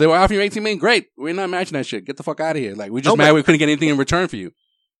 oh, they were offering you $18 million. Great. We're not matching that shit. Get the fuck out of here. Like, we're just mad we couldn't get anything in return for you.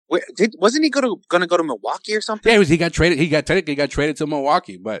 Wasn't he going to go to Milwaukee or something? Yeah, he got traded. He got traded to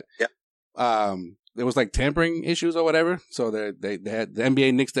Milwaukee, but yeah. There was like tampering issues or whatever. So they had the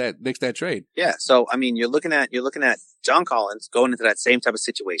NBA nixed that trade. Yeah. So I mean, you're looking at John Collins going into that same type of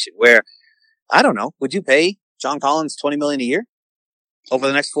situation where, I don't know, would you pay John Collins $20 million a year over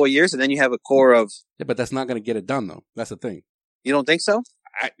the next 4 years, and then you have a core of? Yeah, but that's not going to get it done though. That's the thing. You don't think so?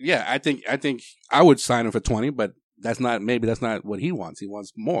 I think I would sign him for 20, but that's not what he wants. He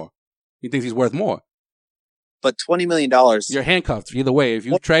wants more. He thinks he's worth more. But $20 million. You're handcuffed either way. If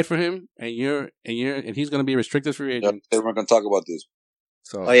you trade for him and he's going to be a restricted free agent. Yeah, we're going to talk about this.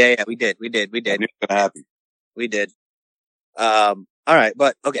 So. Oh yeah, we did. It's going to happen. We did. All right,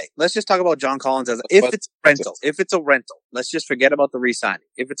 but okay, let's just talk about John Collins if it's a rental. If it's a rental, let's just forget about the re-signing.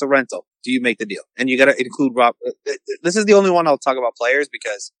 If it's a rental, do you make the deal? And you got to include Rob. This is the only one I'll talk about players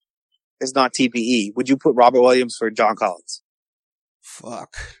because it's not TPE. Would you put Robert Williams for John Collins?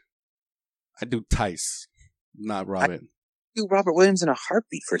 Fuck. I do Tice. Not Robert. I do Robert Williams in a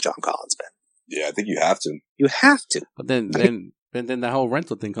heartbeat for John Collins, man. Yeah, I think you have to. You have to. But then the whole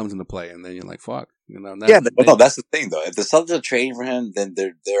rental thing comes into play, and then you're like, "Fuck," no, that's the thing though. If the Celtics are trading for him, then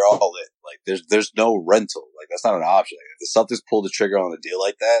they're all in. Like, there's no rental. Like, that's not an option. Like, if the Celtics pull the trigger on a deal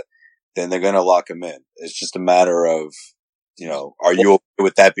like that, then they're going to lock him in. It's just a matter of, are you okay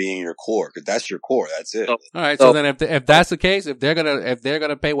with that being your core? Because that's your core. That's it. All right. So then, if that's the case, if they're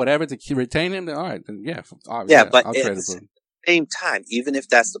gonna pay whatever to retain him, then all right. Then yeah. But I'll trade him for him. Same time, even if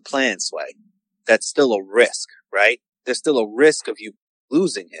that's the plan, Sway, that's still a risk, right? There's still a risk of you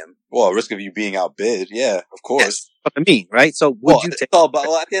losing him. Well, a risk of you being outbid. Yeah, of course. Yes, what I mean, right? So would you take? At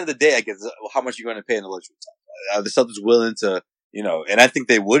the end of the day, I guess how much you're going to pay in the luxury tax. The Celtics willing to, and I think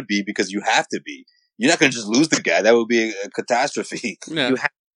they would be because you have to be. You're not going to just lose the guy. That would be a catastrophe. Yeah.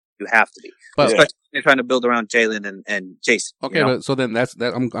 You have to be. But especially when you're trying to build around Jalen and Jason. Okay, but so then that's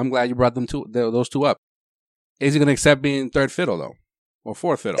that. I'm glad you brought those two up. Is he going to accept being third fiddle though, or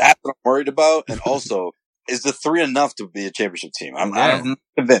fourth fiddle? That's what I'm worried about. And also, is the 3 enough to be a championship team? I'm not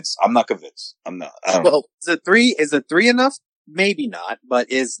convinced. I'm not. Well, is the 3 enough? Maybe not.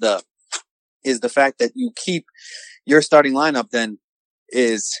 But is the fact that you keep your starting lineup then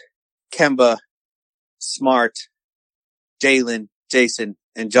is Kemba, Smart, Jalen, Jason,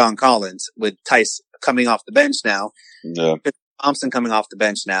 and John Collins with Tice coming off the bench now. Yeah. Thompson coming off the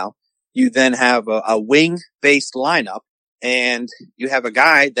bench now. You then have a wing-based lineup, and you have a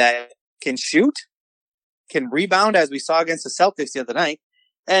guy that can shoot, can rebound, as we saw against the Celtics the other night,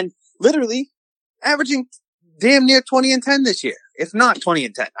 and literally averaging damn near 20 and 10 this year. If not 20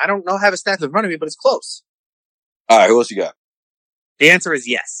 and 10. I don't know have a stat in front of me, but it's close. All right, who else you got? The answer is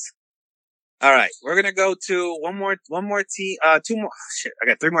yes. All right, we're gonna go to one more team. Two more. Shit, I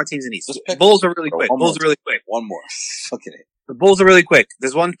got 3 more teams in East. Bulls are really quick. One more. Fucking it. The Bulls are really quick.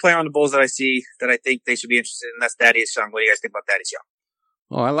 There's one player on the Bulls that I see that I think they should be interested in. That's Thaddeus Young. What do you guys think about Thaddeus Young?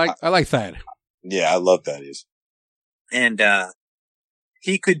 Oh, I like Thad. Yeah, I love Thaddeus. And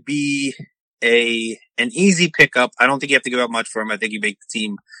he could be an easy pickup. I don't think you have to give up much for him. I think you make the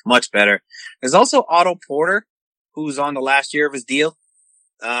team much better. There's also Otto Porter, who's on the last year of his deal.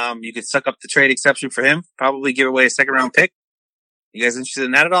 You could suck up the trade exception for him. Probably give away a 2nd-round pick. You guys interested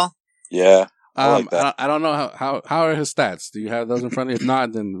in that at all? Yeah. I like that. I don't know how are his stats. Do you have those in front of you? If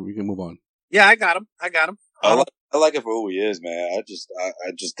not, then we can move on. Yeah, I got him. I like it for who he is, man. I just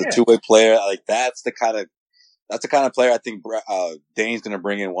the two-way player. Like that's the kind of player I think Dane's going to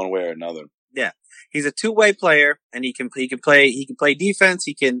bring in one way or another. Yeah, he's a two-way player, and he can play defense.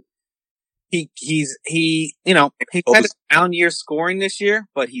 He had a down year scoring this year,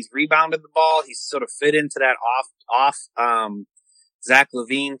 but he's rebounded the ball. He's sort of fit into that off Zach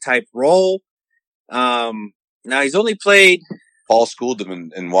LaVine type role. Now he's only played. Paul schooled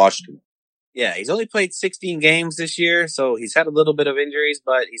him in Washington. Yeah, he's only played 16 games this year, so he's had a little bit of injuries,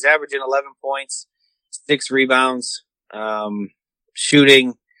 but he's averaging 11 points, 6 rebounds,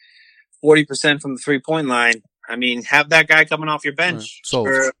 shooting 40% from the 3-point line. I mean, have that guy coming off your bench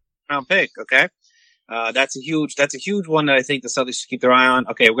for a round pick, okay? That's a huge one that I think the Celtics should keep their eye on.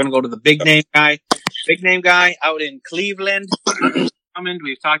 Okay, we're going to go to the big name guy out in Cleveland. Drummond,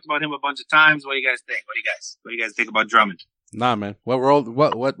 we've talked about him a bunch of times. What do you guys think? What do you guys think about Drummond? Nah, man.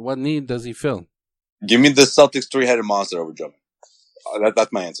 What need does he fill? Give me the Celtics 3-headed monster over Drummond.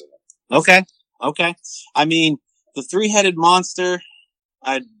 That's my answer. Okay. I mean, the 3-headed monster,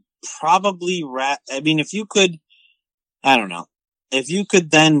 I'd probably if you could, I don't know. If you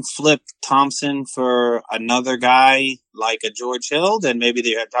could then flip Thompson for another guy like a George Hill, then maybe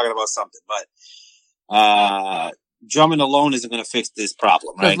they're talking about something. But Drummond alone isn't going to fix this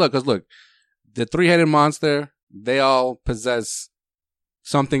problem, right? Because look, the 3-headed monster, they all possess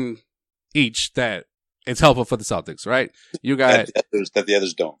something each that it's helpful for the Celtics, right? You got that the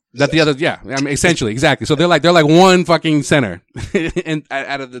others don't. That the others, yeah. I mean, essentially, exactly. So they're like one fucking center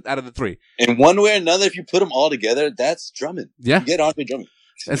out of the 3. In one way or another, if you put them all together, that's Drummond. Yeah, you get Andre Drummond.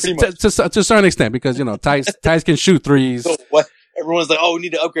 To a certain extent, because Tice can shoot threes. So what? Everyone's like, oh, we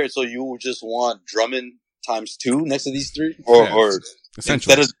need to upgrade. So you just want Drummond times 2 next to these 3, or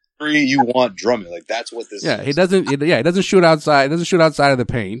instead of 3, you want Drummond. Like that's what this. Yeah, is. He doesn't shoot outside. He doesn't shoot outside of the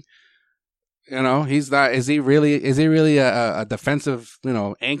paint. He's not. Is he really a defensive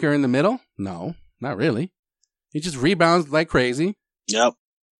anchor in the middle? No, not really. He just rebounds like crazy. Yep.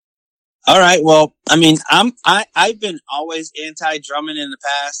 All right. Well, I mean, I've been always anti-Drummond in the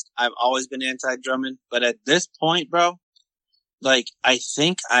past. I've always been anti-Drummond, but at this point, bro, like I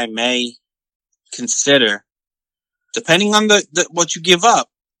think I may consider, depending on the what you give up.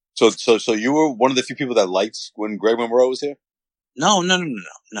 So you were one of the few people that liked when Greg Monroe was here? No.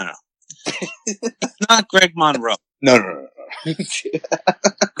 Not Greg Monroe. No.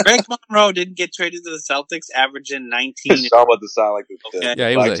 Greg Monroe didn't get traded to the Celtics, averaging 19. I'm about to sound like this. Okay. Yeah,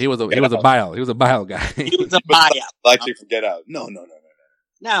 he was a buyout. He was a buyout guy. He was a buyout. Like to forget out. No.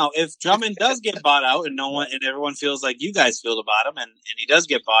 Now, if Drummond does get bought out and everyone feels like you guys feel about him and he does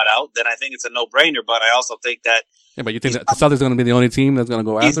get bought out, then I think it's a no-brainer. But I also think that but you think that the Celtics are going to be the only team that's going to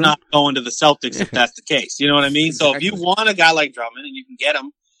go after him? He's not going to the Celtics if that's the case. You know what I mean? Exactly. So if you want a guy like Drummond and you can get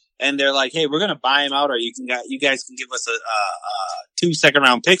him, and they're like, "Hey, we're going to buy him out, or you guys can give us 2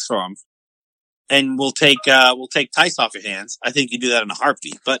 second-round picks for him, and we'll take Tice off your hands." I think you do that in a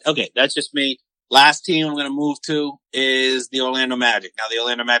heartbeat. But okay, that's just me. Last team I'm going to move to is the Orlando Magic. Now, the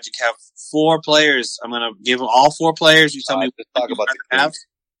Orlando Magic have 4 players. I'm going to give them all 4 players. You tell me. Talk about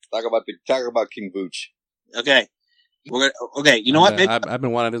King Vooch. Okay. Okay. You know what? I've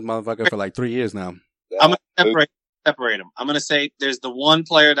been wanting this motherfucker for like 3 years now. I'm going to separate them. I'm going to say there's the one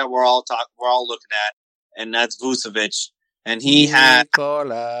player that we're all looking at, and that's Vucevic. And he's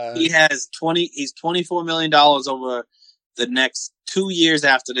 $24 million over the next 2 years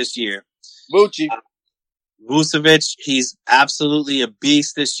after this year. Vucevic, he's absolutely a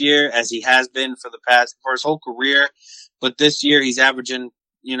beast this year, as he has been for his whole career. But this year, he's averaging,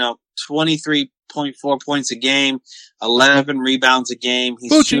 23.4 points a game, 11 rebounds a game.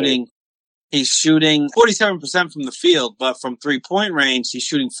 He's shooting 47% from the field, but from 3-point range, he's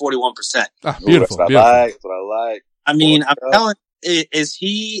shooting 41%. Ah, beautiful. That's what I like. I mean, I'm telling you, is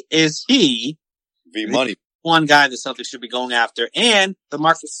he V-Money. One guy the Celtics should be going after, and the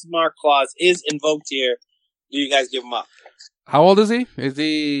Marcus Smart clause is invoked here. Do you guys give him up? How old is he? He's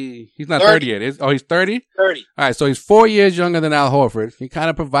not 30 yet. He's 30? 30. All right, so he's 4 years younger than Al Horford. He kind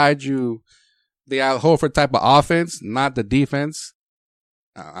of provides you the Al Horford type of offense, not the defense.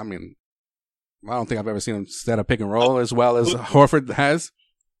 I mean, I don't think I've ever seen him set a pick and roll as well as Horford has.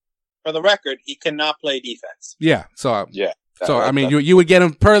 For the record, he cannot play defense. Yeah, so yeah. So, I mean, you would get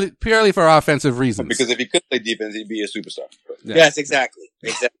him purely for offensive reasons. Because if he could play defense, he'd be a superstar. Yeah. Yes, exactly.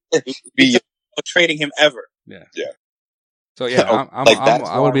 Be trading him ever. Yeah. Yeah. So, yeah,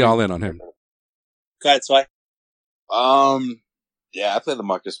 I would be all in on him. Go ahead, Sway. Yeah, I play the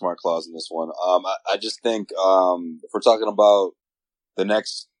Marcus Smart clause in this one. I just think, if we're talking about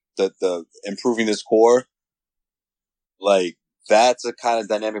the improving this core, like, that's a kind of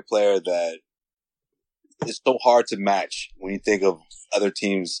dynamic player that is so hard to match when you think of other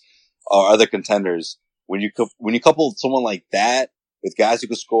teams or other contenders. When you couple someone like that with guys who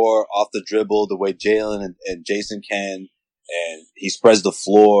can score off the dribble the way Jalen and Jason can, and he spreads the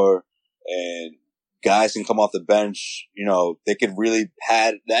floor, and guys can come off the bench, they could really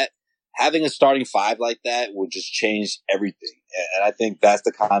pad that. Having a starting 5 like that would just change everything. And I think that's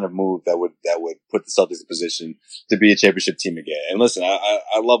the kind of move that would put the Celtics in position to be a championship team again. And listen,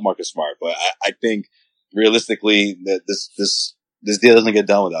 I love Marcus Smart, but I think realistically that this deal doesn't get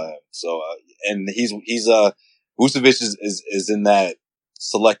done without him. So, and Vucevic is in that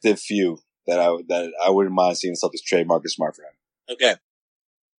selective few that I wouldn't mind seeing the Celtics trade Marcus Smart for him. Okay.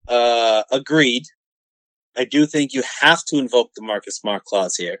 Agreed. I do think you have to invoke the Marcus Smart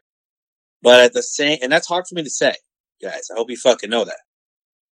clause here. But and that's hard for me to say, guys. I hope you fucking know that.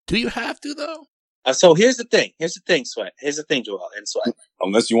 Do you have to, though? So here's the thing, Sweat. Here's the thing, Joel and Sweat.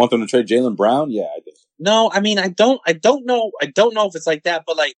 Unless you want them to trade Jaylen Brown, yeah, I think. No, I mean, I don't know if it's like that,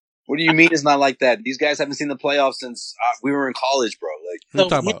 but like. What do you mean it's not like that? These guys haven't seen the playoffs since we were in college, bro. Like, who are you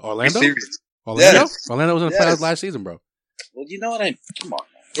talking about? Orlando? Yes. Orlando was in the playoffs last season, bro. Well, you know what come on,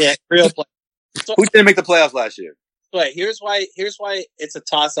 man. Yeah, real play. So, who didn't make the playoffs last year? But here's why it's a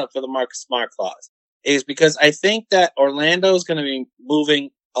toss-up for the Marcus Smart clause. Is because I think that Orlando is going to be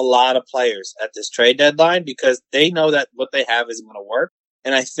moving a lot of players at this trade deadline because they know that what they have isn't going to work.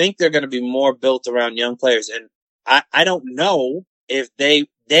 And I think they're going to be more built around young players. And I don't know if they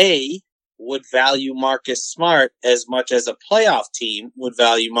would value Marcus Smart as much as a playoff team would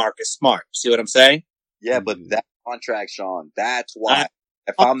value Marcus Smart. See what I'm saying? Yeah, but that contract, Sean, that's why.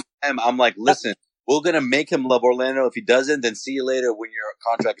 If I'm them, I'm like, listen, we're going to make him love Orlando. If he doesn't, then see you later when your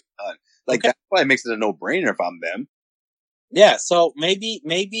contract is done. Like, that's why it makes it a no-brainer if I'm them. Yeah, so maybe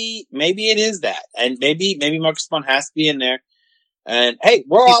it is that. And maybe Marcus Smart has to be in there. And, hey,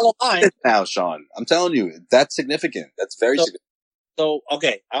 we're all aligned. Now, Sean, I'm telling you, that's significant. That's very significant. So,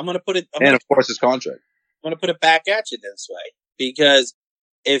 okay, I'm going to put it... of course, his contract. I'm going to put it back at you this way. Because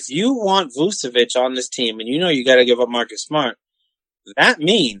if you want Vucevic on this team and you got to give up Marcus Smart, that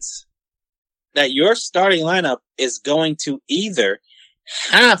means that your starting lineup is going to either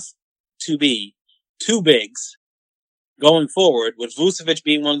have to be 2 bigs going forward, with Vucevic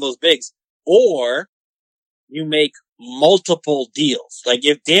being one of those bigs, or you make multiple deals. Like,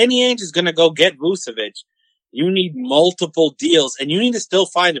 if Danny Ainge is going to go get Vucevic, you need multiple deals, and you need to still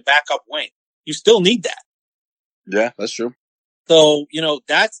find a backup wing. You still need that. Yeah, that's true. So,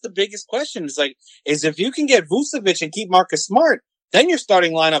 that's the biggest question. Is if you can get Vucevic and keep Marcus Smart, then your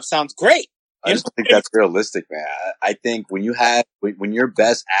starting lineup sounds great. I just don't think that's realistic, man. I think when your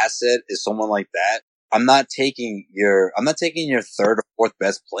best asset is someone like that, I'm not taking your third or fourth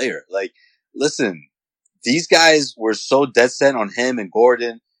best player. Like, listen, these guys were so dead set on him and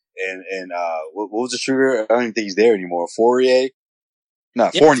Gordon and what was the shooter? I don't even think he's there anymore. Fournier.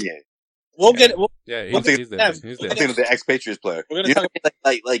 Fournier. We'll get it. He's there. I'm thinking of the ex-Patriots player. We're gonna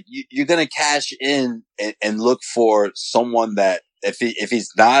you're gonna cash in and look for someone that if he's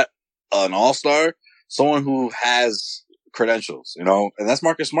not an all-star, someone who has credentials, and that's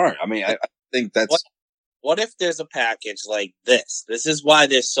Marcus Smart. I mean, I think that's. What if there's a package like this? This is why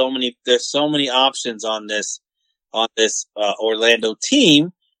there's so many options on this Orlando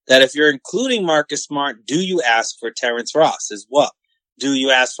team, that if you're including Marcus Smart, do you ask for Terrence Ross as well? Do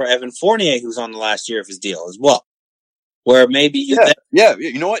you ask for Evan Fournier, who's on the last year of his deal as well? Where maybe you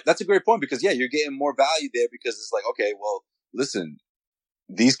know what? That's a great point, because you're getting more value there, because it's like, okay, well, listen,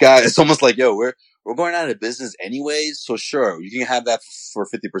 these guys, it's almost like, we're going out of business anyways, so sure, you can have that for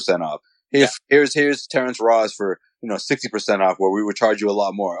 50% off. Here's Terrence Ross for 60% off, where we would charge you a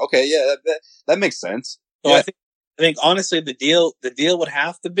lot more. Okay, yeah, that makes sense. So I think honestly, the deal would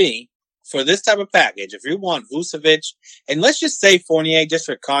have to be, for this type of package, if you want Vucevic, and let's just say Fournier just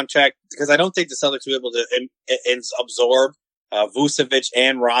for contract, because I don't think the Celtics will be able to absorb Vucevic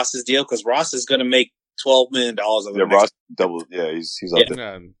and Ross's deal, because Ross is going to make $12 million. Ross double. Yeah, he's up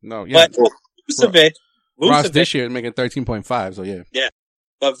there. But Vucevic, Ross this year is making 13.5. So yeah.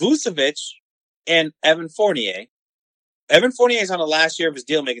 But Vucevic and Evan Fournier is on the last year of his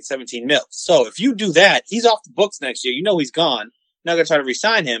deal, making 17 mil. So if you do that, he's off the books next year. He's gone. Not going to try to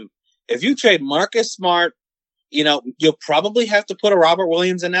re-sign him. If you trade Marcus Smart, you'll probably have to put a Robert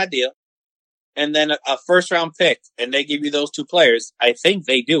Williams in that deal, and then a first round pick, and they give you those two players. I think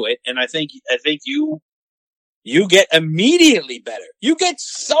they do it, and I think you get immediately better. You get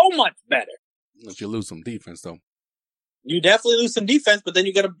so much better. If you lose some defense, though. You definitely lose some defense, but then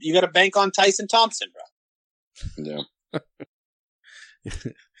you gotta bank on Tyson Thompson, bro. Yeah.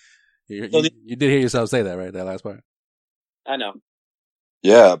 you did hear yourself say that, right? That last part. I know.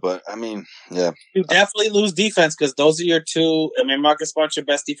 Yeah, but I mean, yeah. You definitely lose defense, because those are your two. I mean, Marcus Smart's your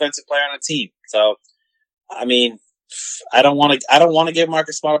best defensive player on the team. So, I mean, I don't want to give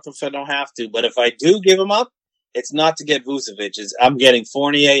Marcus Smart up if I don't have to. But if I do give him up, it's not to get Vucevic. I'm getting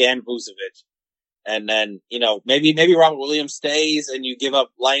Fournier and Vucevic. And then, maybe Robert Williams stays and you give up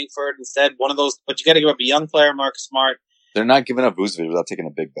Langford instead. One of those, but you got to give up a young player, Marcus Smart. They're not giving up Vucevic without taking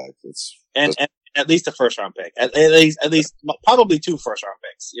a big bag. And at least a first round pick. At least probably 2 first round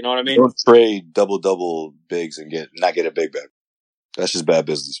picks. You know what I mean? Don't trade double bigs and not get a big bag. That's just bad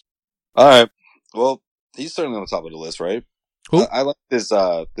business. All right. Well, he's certainly on the top of the list, right? Who? I like this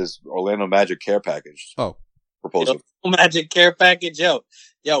Orlando Magic care package. Oh. Proposal. Magic care package, yo,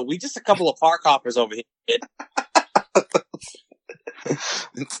 we just a couple of park hoppers over here, kid.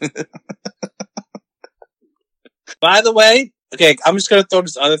 By the way, okay, I'm just gonna throw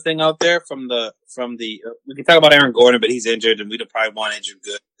this other thing out there from the. We can talk about Aaron Gordon, but he's injured, and we don't probably want injured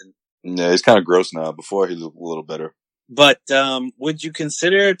good. Yeah, he's kind of gross now. Before he looked a little better. But would you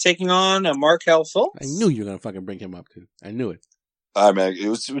consider taking on a Markelle Fultz? I knew you were gonna fucking bring him up, dude. I knew it. All right, man.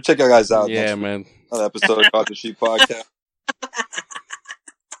 We'll check our guys out. Yeah, man. Another episode of Caught the Sheep Podcast.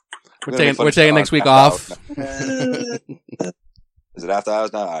 We're taking next week off. Is it after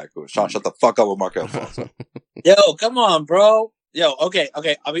hours now? All right, cool. Sean, shut the fuck up with Markelle Fultz. Yo, come on, bro. Yo, okay.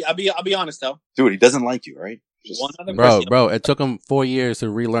 I'll be honest though. Dude, he doesn't like you, right? Bro, it took him 4 years to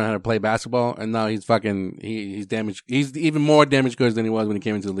relearn how to play basketball, and now he's fucking he's damaged. He's even more damaged goods than he was when he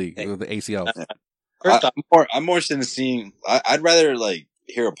came into the league with the ACL. I'm more interested in seeing. I'd rather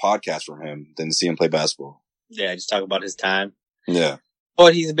hear a podcast from him than to see him play basketball. Yeah, just talk about his time. Yeah.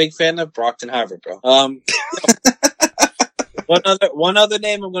 But he's a big fan of Brockton Harvard, bro. One other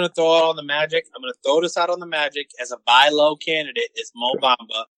name I'm going to throw out on the Magic. I'm going to throw this out on the Magic as a buy low candidate. Is Mo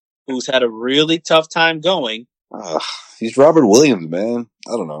Bamba, who's had a really tough time going. He's Robert Williams, man.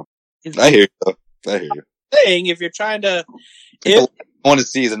 I don't know. I hear you. Saying if you're trying to, I want to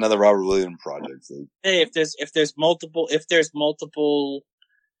see is another Robert Williams project. So. Hey, if there's multiple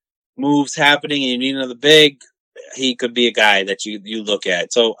moves happening and you need another big, he could be a guy that you look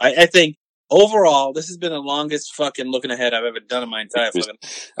at. So I think overall, this has been the longest fucking looking ahead I've ever done in my entire fucking.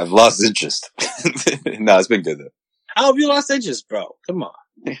 I've lost interest. No, it's been good though. How have you lost interest, bro? Come on.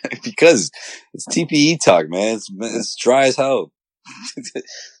 Because it's TPE talk, man. It's dry as hell.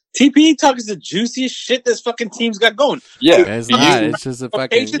 TPE talk is the juiciest shit this fucking team's got going. Yeah, it's not. It's just a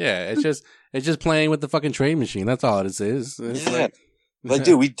fucking It's just playing with the fucking trade machine. That's all it is. It's like,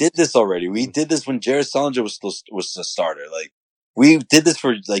 dude, we did this already. We did this when Jared Sullinger was the starter. We did this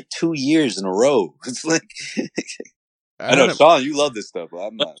for like 2 years in a row. It's like, I know, Sean, you love this stuff, but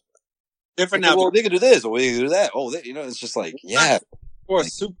I'm not. Different now. Well, they can do this, or they can do that. Oh, it's just like, yeah. For a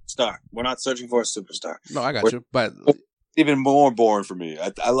superstar. We're not searching for a superstar. No, I got you. But even more boring for me.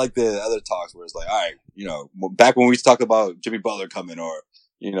 I like the other talks where it's like, all right, back when we talked about Jimmy Butler coming, or,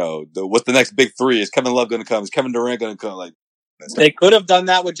 what's the next big three? Is Kevin Love going to come? Is Kevin Durant going to come? Like, they could have done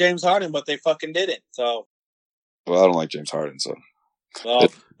that with James Harden, but they fucking didn't. So, well, I don't like James Harden. So, well,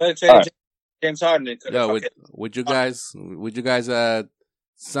 James Harden. Would you guys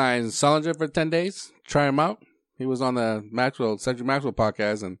sign Sullinger for 10 days? Try him out. He was on the Cedric Maxwell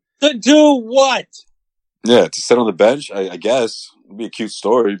podcast, and to do what? Yeah, to sit on the bench. I guess it'd be a cute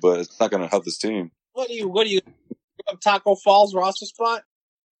story, but it's not going to help this team. What do you? Taco Fall's roster spot?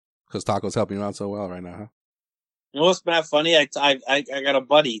 Because Taco's helping you out so well right now, huh? You know what's bad funny? I got a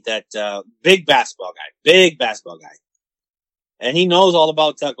buddy that big basketball guy, and he knows all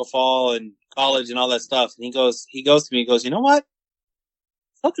about Taco Fall and college and all that stuff. And he goes to me, he goes, you know what?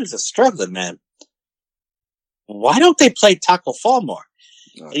 Celtics are struggling, man. Why don't they play Taco Fall more?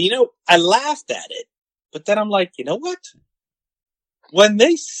 And, I laughed at it, but then I'm like, you know what? When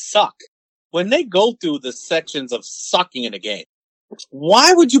they suck, when they go through the sections of sucking in a game,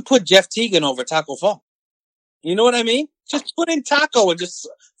 why would you put Jeff Teagan over Taco Fall? You know what I mean? Just put in Taco and just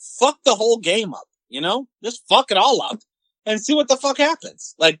fuck the whole game up, Just fuck it all up and see what the fuck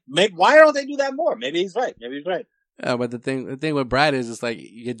happens. Like, why don't they do that more? Maybe he's right. Yeah, but the thing with Brad is, it's like,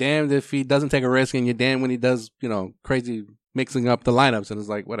 you're damned if he doesn't take a risk, and you're damned when he does, crazy mixing up the lineups, and it's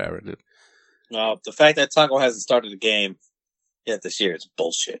like, whatever, dude. No, the fact that Taco hasn't started the game yet this year is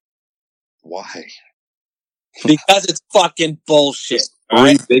bullshit. Why? Because it's fucking bullshit.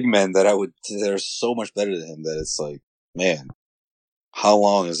 Three big men that are so much better than him that it's like, man, how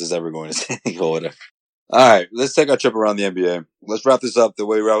long is this ever going to take or whatever? All right, let's take our trip around the NBA. Let's wrap this up the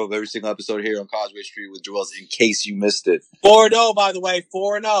way we wrap up every single episode here on Causeway Street with Joel's, in case you missed it. 4-0, by the way,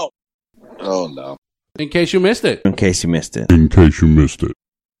 4-0. Oh, no. In case you missed it.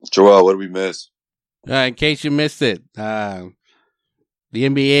 Joel, what did we miss? In case you missed it, the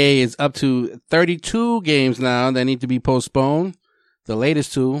NBA is up to 32 games now that need to be postponed. The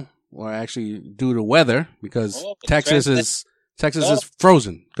latest two were actually due to weather, because Texas is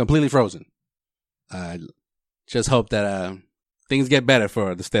frozen, completely frozen. Just hope that things get better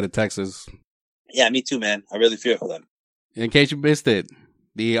for the state of Texas. Yeah, me too, man. I really feel for them. In case you missed it,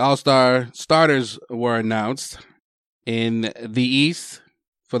 the All-Star starters were announced. In the East,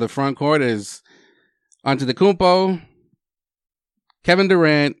 for the front court is Antetokounmpo, Kevin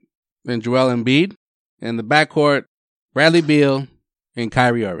Durant, and Joel Embiid. In the backcourt, Bradley Beal and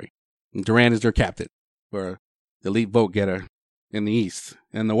Kyrie Irving. And Durant is their captain, for the elite vote getter in the East.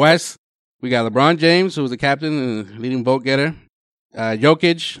 In the West, we got LeBron James, who's the captain and leading vote getter.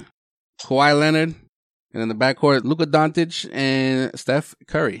 Jokic, Kawhi Leonard, and in the backcourt, Luka Doncic and Steph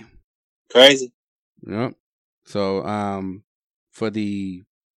Curry. Crazy. Yep. So, for the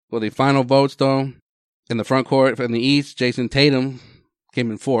final votes, though, in the front court in the East, Jason Tatum came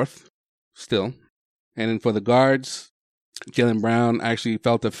in fourth, still. And then for the guards, Jaylen Brown actually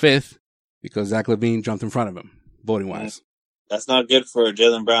fell to fifth because Zach LaVine jumped in front of him, voting wise. That's not good for a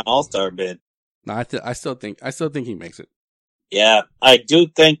Jaylen Brown All-Star bid. No, I still think he makes it. Yeah, I do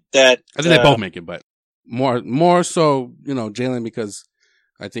think that. I think they both make it, but more so, Jaylen, because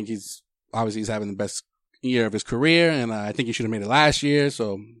I think he's having the best year of his career, and I think he should have made it last year.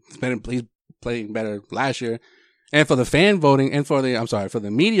 So he's playing better last year. And for the fan voting, and for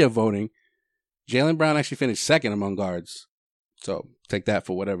the media voting, Jaylen Brown actually finished second among guards. So take that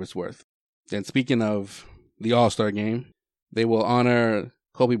for whatever it's worth. And speaking of the All-Star game, they will honor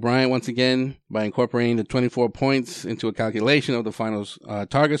Kobe Bryant once again by incorporating the 24 points into a calculation of the finals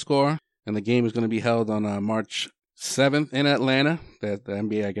target score. And the game is going to be held on March 7th in Atlanta. That the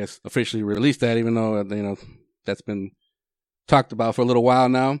NBA, I guess, officially released that, even though that's been talked about for a little while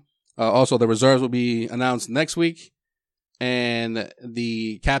now. Also, the reserves will be announced next week, and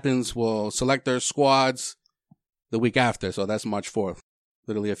the captains will select their squads the week after. So that's March 4th,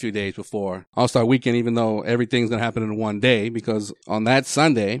 literally a few days before All-Star Weekend, even though everything's going to happen in one day, because on that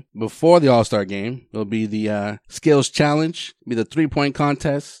Sunday, before the All-Star Game, there'll be the skills challenge, be the 3-point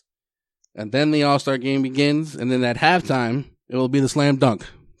contest, and then the All-Star Game begins, and then at halftime, it will be the slam dunk.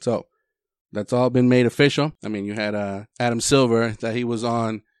 So that's all been made official. I mean, you had Adam Silver, that he was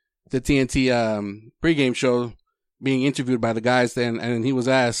on the TNT pregame show being interviewed by the guys then, and he was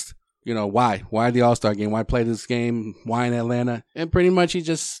asked, why the All-Star Game? Why play this game? Why in Atlanta? And pretty much he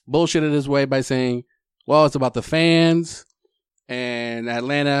just bullshitted his way by saying, well, it's about the fans and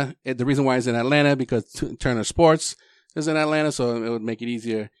Atlanta. The reason why it's in Atlanta because Turner Sports is in Atlanta, so it would make it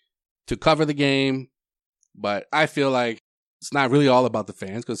easier to cover the game. But I feel like it's not really all about the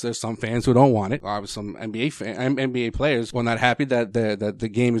fans because there's some fans who don't want it. Or some NBA players who are not happy that the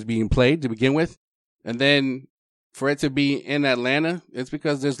game is being played to begin with. And then for it to be in Atlanta, it's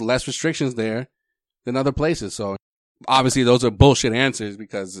because there's less restrictions there than other places. So obviously those are bullshit answers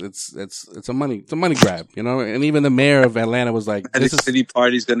because it's a money grab, you know? And even the mayor of Atlanta was like, and the city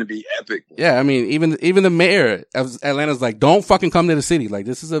party's going to be epic. Yeah. I mean, even the mayor of Atlanta's like, don't fucking come to the city. Like,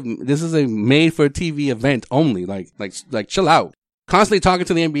 this is a made for TV event only. Like chill out. Constantly talking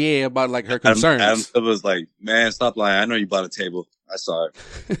to the NBA about like her concerns. Adam Silver was like, man, stop lying. I know you bought a table. I saw it.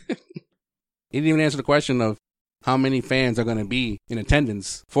 He didn't even answer the question of how many fans are going to be in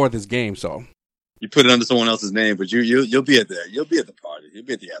attendance for this game. So you put it under someone else's name, but you'll be at the party. You'll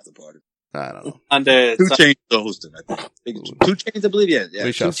be at the after party. I don't know. Under 2 Chainz is hosting, I think. 2 Chainz, I believe. Yeah.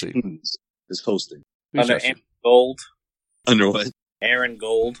 We shall see. Is hosting under Aaron Gold. Under what? Aaron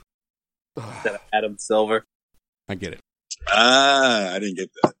Gold instead of Adam Silver. I get it. I didn't get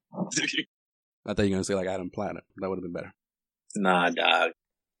that. I thought you were gonna say like Adam Platter. That would have been better. Nah, dog.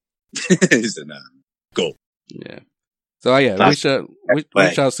 He said nah. Go. Yeah. So yeah, we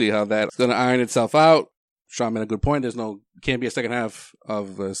shall see how that's gonna iron itself out. Sean made a good point. Can't be a second half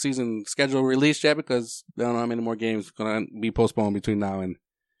of the season schedule released yet because they don't know how many more games are gonna be postponed between now and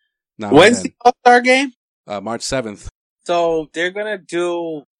now. When's the All-Star game? March 7th. So they're gonna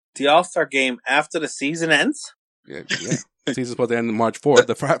do the All-Star game after the season ends? Yeah. Season's supposed to end on March 4th.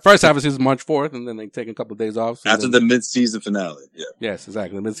 The first half of the season is March 4th, and then they take a couple of days off. So after the mid-season finale, yeah. Yes,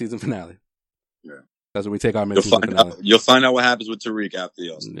 exactly. The mid-season finale. Yeah. That's when we take our mid-season finale. You'll find out what happens with Tariq after the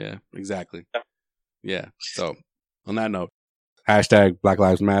All-Star. Yeah, exactly. Yeah. So, on that note, hashtag Black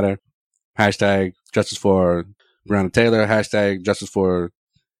Lives Matter, hashtag justice for Breonna Taylor, hashtag justice for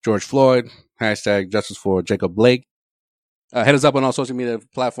George Floyd, hashtag justice for Jacob Blake. Hit us up on all social media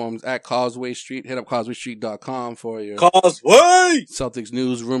platforms at Causeway Street. Hit up CausewayStreet.com for your Causeway Celtics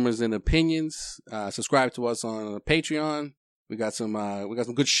news, rumors, and opinions. Subscribe to us on Patreon. We got some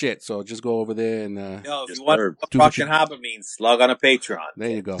good shit. So just go over there and if you want what Brockton Harbor means, log on to Patreon. There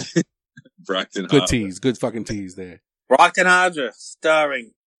you go. Brockton good Harbor. tease, good fucking tease there. Brockton Harbor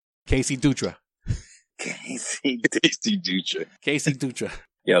starring Casey Dutra. Casey Dutra.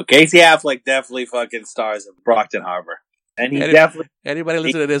 Yo, Casey Affleck definitely fucking stars in Brockton Harbor. And anybody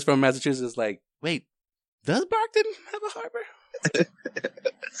listening to this from Massachusetts is like, wait, does Brockton have a harbor?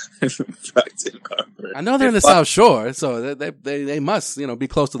 Brockton Harbor. I know they're in the South Shore, so they must, be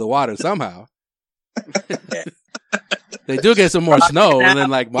close to the water somehow. They do get some more snow than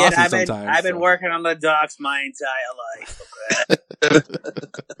like Boston sometimes. I've been working on the docks my entire life.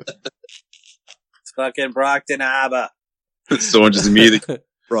 It's fucking Brockton Harbor. Someone just immediately,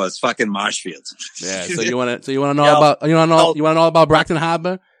 bro, it's fucking Marshfield. Yeah. So you want to know about Brockton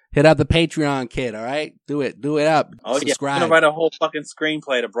Harbor? Hit up the Patreon, kid. All right, do it up. Oh subscribe. Yeah, I'm gonna write a whole fucking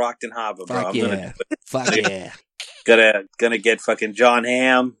screenplay to Brockton Harbor, bro. Fuck yeah. Fuck yeah. Gonna get fucking John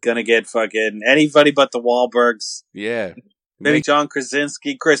Hamm. Gonna get fucking anybody but the Wahlbergs. Yeah. Maybe John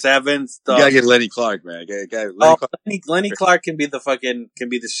Krasinski, Chris Evans. You gotta get Lenny Clark, man. Lenny Clark can be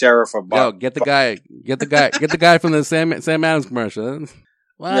the sheriff of Bob. Yo, get the guy from the Sam Adams commercial.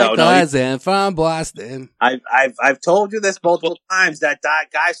 Cousin from Boston. I've told you this multiple times. That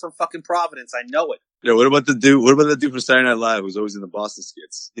guy's from fucking Providence. I know it. Yeah, what about the dude from Saturday Night Live who's always in the Boston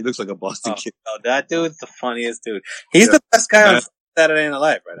skits? He looks like a Boston kid. Oh, that dude's the funniest dude. He's the best guy on Saturday Night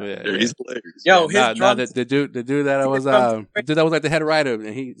Live right now. Yeah, he's hilarious. Yo, the dude that was like the head writer,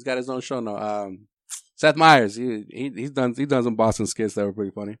 and he's got his own show now. Seth Meyers. He's done some Boston skits that were pretty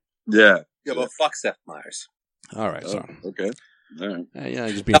funny. Yeah. Yeah, but fuck Seth Meyers. All right, so okay. All right. Yeah,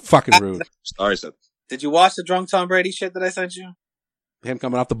 just being fucking rude. Sorry, Seth. Did you watch the drunk Tom Brady shit that I sent you? Him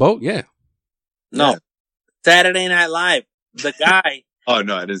coming off the boat? Yeah. No. Yeah. Saturday Night Live. The guy. Oh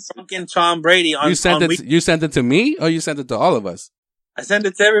no, it is drunken Tom Brady on. You sent it to me, or you sent it to all of us? I sent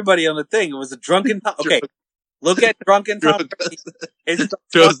it to everybody on the thing. It was a drunken. Okay, look at drunken Tom Brady.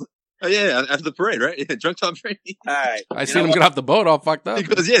 Oh yeah, after the parade, right? Yeah, drunk Tom Brady. All right, I seen him get off the boat all fucked up.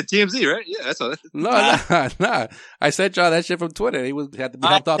 Because TMZ, right? Yeah, that's all. Nah. I sent y'all that shit from Twitter. He had to be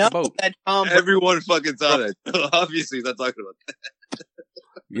helped off the boat. Everyone fucking saw that. Obviously, he's not talking about that.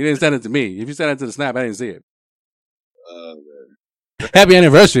 You didn't send it to me. If you sent it to the snap, I didn't see it. Happy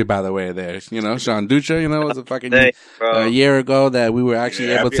anniversary, by the way, there. Sean Dutra, it was a fucking a year ago that we were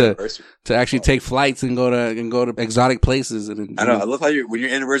actually able to actually take flights and go to exotic places. And I know. I love how when your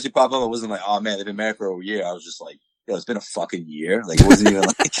anniversary popped up, I wasn't like, oh man, they've been married for a year. I was just like, yo, it's been a fucking year. Like, it wasn't even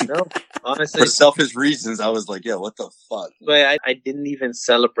like, No, honestly, for selfish reasons, I was like, yo, what the fuck? but I didn't even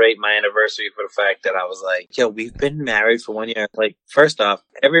celebrate my anniversary for the fact that I was like, yo, we've been married for 1 year. Like, first off,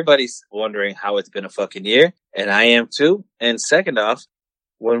 everybody's wondering how it's been a fucking year, and I am too. And second off,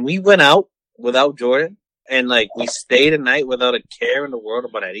 when we went out without Jordan and like we stayed a night without a care in the world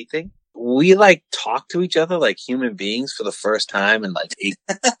about anything, we like talked to each other like human beings for the first time in like 8.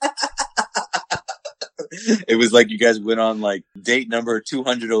 It was like you guys went on like date number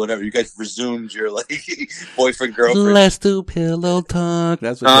 200 or whatever. You guys resumed your like boyfriend, girlfriend. Let's do pillow talk.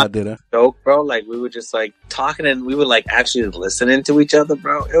 That's what y'all did. Huh? Joke, bro. Like we were just like talking and we were like actually listening to each other,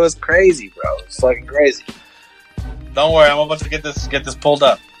 bro. It was crazy, bro. It's fucking crazy. Don't worry, I'm about to get this pulled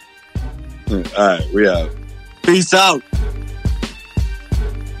up. All right, we out. Peace out.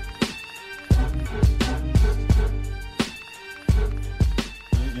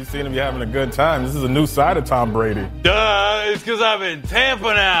 You seem to be having a good time. This is a new side of Tom Brady. Duh, it's because I'm in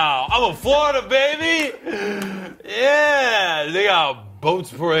Tampa now. I'm in Florida, baby. Yeah, they got boats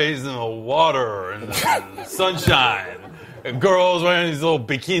parades in the water and the sunshine. And girls wearing these little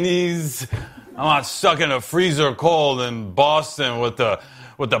bikinis. I'm not stuck in a freezer cold in Boston with the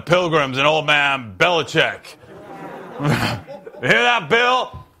Pilgrims and old man Belichick. You hear that,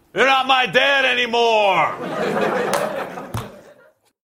 Bill? You're not my dad anymore.